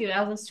to ask you,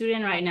 as a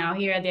student right now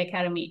here at the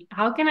Academy,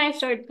 how can I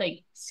start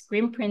like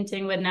screen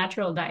printing with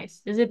natural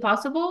dyes? Is it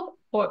possible?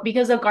 Or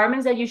because the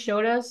garments that you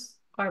showed us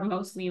are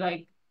mostly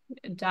like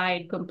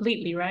dyed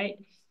completely, right?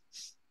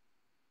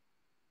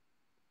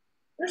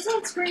 This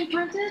one's screen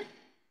printed.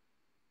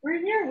 We're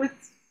here with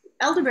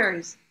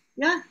elderberries.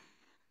 Yeah.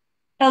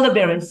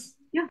 Elderberries.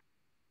 Yeah.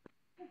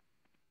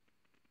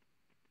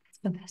 It's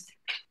fantastic.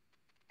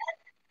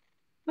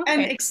 Okay.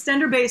 And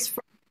extender base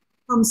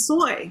from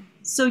soy.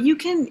 So you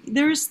can,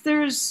 there's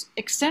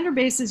extender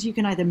bases, you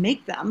can either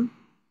make them,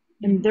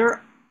 and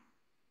they're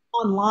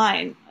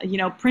online,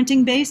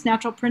 printing base,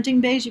 natural printing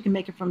base. You can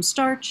make it from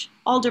starch,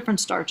 all different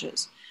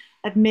starches.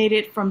 I've made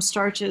it from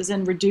starches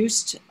and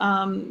reduced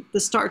the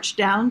starch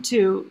down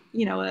to,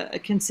 a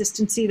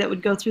consistency that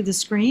would go through the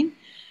screen.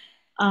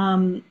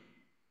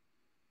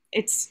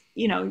 It's,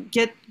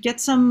 get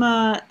some,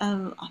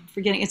 I'm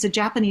forgetting, it's a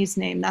Japanese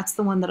name. That's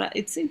the one that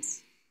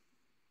it's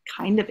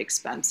kind of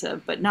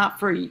expensive, but not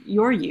for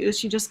your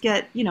use. You just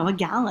get, a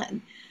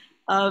gallon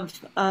of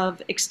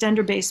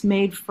extender base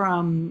made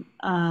from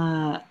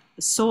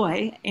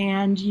soy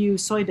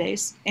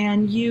base,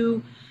 and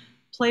you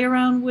play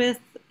around with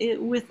it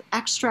with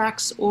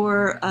extracts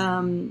or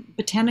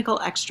botanical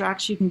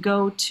extracts. You can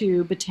go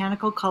to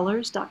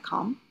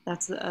botanicalcolors.com.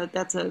 That's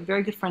a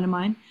very good friend of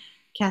mine,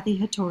 Kathy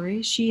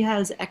Hattori. She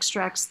has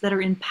extracts that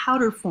are in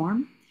powder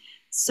form,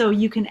 so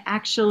you can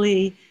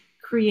actually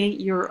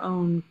create your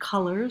own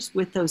colors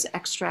with those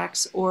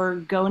extracts, or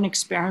go and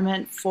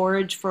experiment,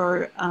 forage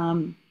for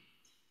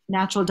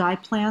natural dye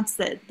plants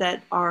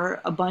that are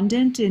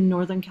abundant in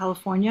Northern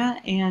California,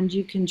 and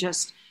you can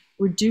just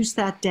reduce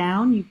that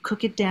down. You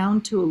cook it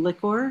down to a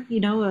liquor,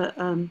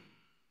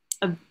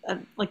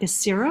 like a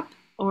syrup,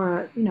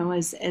 or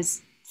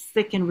as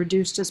thick and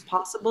reduced as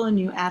possible, and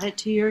you add it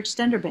to your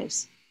extender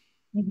base.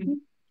 Mm-hmm.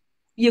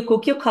 You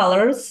cook your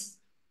colors.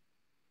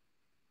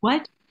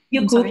 What?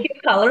 You cook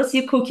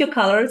your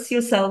colors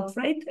yourself,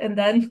 right? And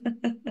then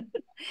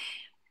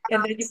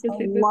and then you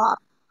a lot.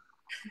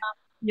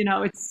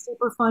 It's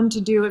super fun to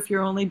do if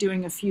you're only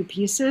doing a few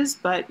pieces,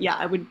 but yeah,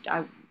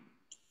 I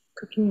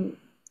cooking,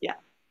 yeah,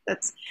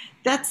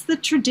 that's the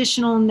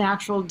traditional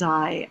natural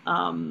dye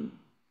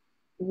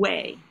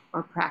way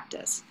or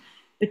practice.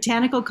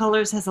 Botanical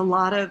Colors has a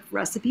lot of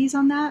recipes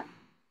on that,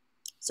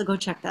 so go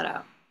check that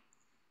out.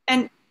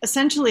 And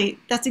essentially,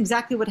 that's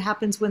exactly what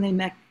happens when they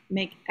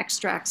make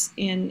extracts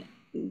in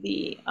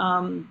the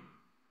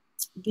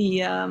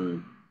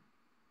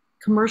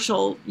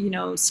commercial,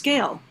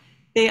 scale.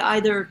 They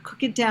either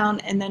cook it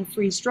down and then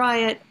freeze dry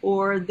it,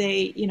 or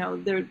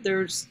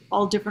there's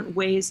all different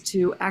ways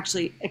to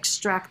actually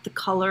extract the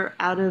color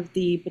out of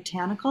the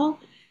botanical.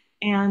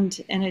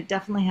 And it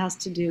definitely has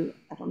to do,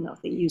 I don't know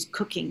if they use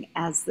cooking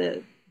as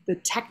the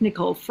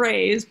technical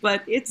phrase,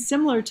 but it's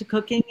similar to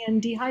cooking and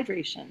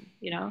dehydration,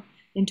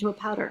 into a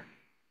powder.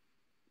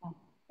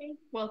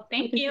 Well,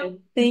 thank you.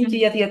 Thank you.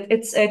 Yeah,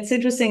 it's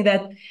interesting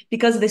that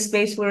because the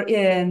space we're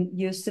in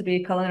used to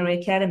be Culinary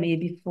Academy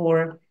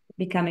before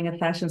becoming a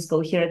fashion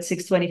school here at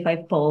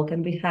 625 Polk,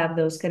 and we have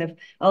those kind of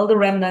all the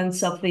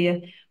remnants of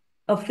the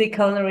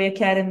Culinary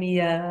Academy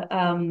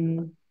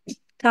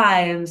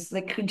times,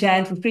 like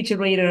giant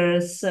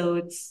refrigerators. So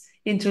it's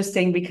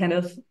interesting. We kind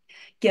of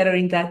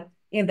gathering that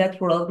in that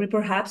world. We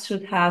perhaps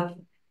should have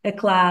a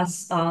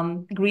class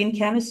on green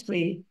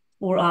chemistry,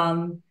 or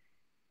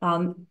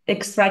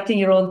extracting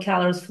your own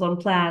colors from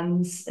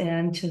plants,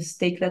 and just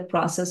take that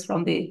process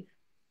from the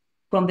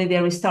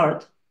very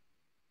start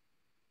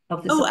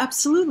of the. Oh,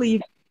 absolutely.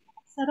 You've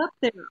set up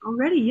there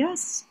already.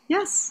 Yes.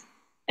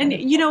 And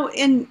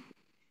and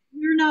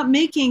you're not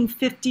making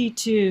 50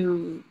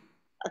 to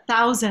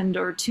 1,000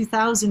 or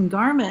 2,000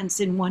 garments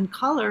in one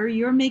color.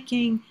 You're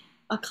making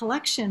a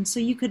collection, so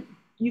you could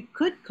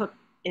cook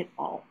it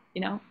all.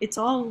 It's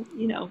all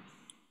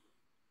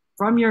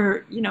from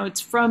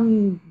it's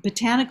from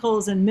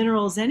botanicals and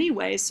minerals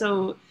anyway.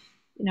 So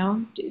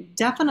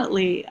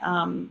definitely,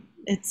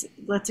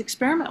 let's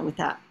experiment with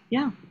that.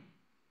 Yeah.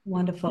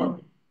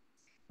 Wonderful.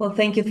 Well,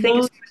 thank you so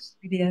much,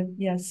 Lydia.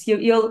 Yes,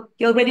 you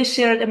already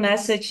shared a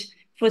message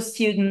for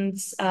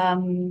students.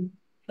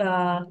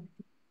 Now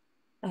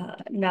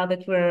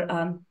that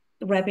we're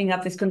wrapping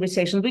up this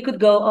conversation, we could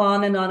go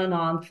on and on and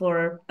on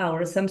for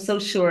hours, I'm so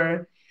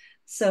sure.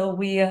 So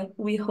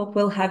we hope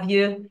we'll have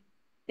you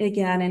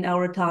again in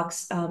our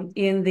talks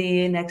in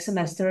the next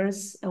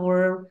semesters,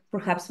 or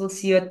perhaps we'll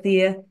see you at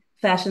the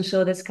fashion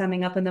show that's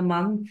coming up in a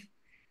month,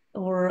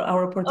 or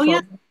our portfolio.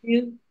 Oh,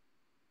 yeah.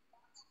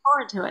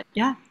 Forward to it.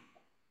 Yeah.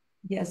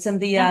 Yes,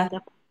 and Yeah,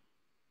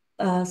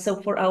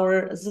 so for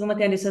our Zoom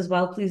attendees as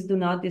well, please do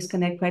not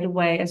disconnect right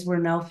away, as we're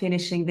now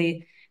finishing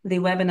the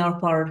webinar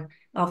part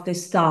of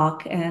this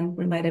talk, and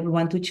remind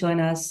everyone to join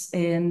us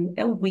in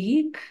a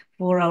week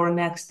for our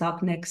next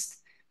talk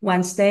next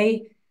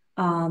Wednesday,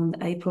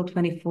 April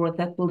 24th.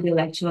 That will be a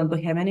lecture on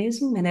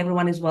bohemianism, and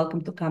everyone is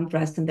welcome to come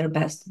dressed in their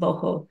best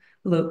boho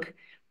look.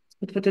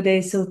 But for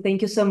today, so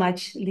thank you so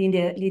much,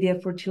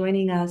 Lydia, for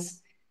joining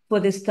us for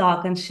this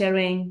talk and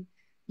sharing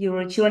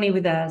your journey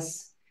with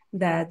us.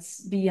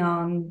 That's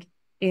beyond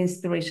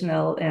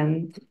inspirational,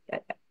 and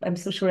I'm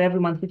so sure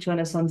everyone who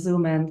joined us on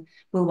Zoom and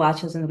will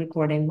watch us in the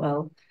recording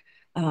will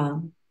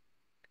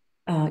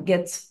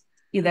gets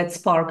that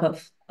spark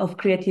of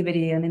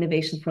creativity and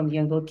innovation from you,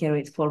 and will carry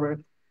it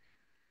forward.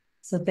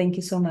 So thank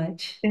you so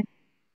much.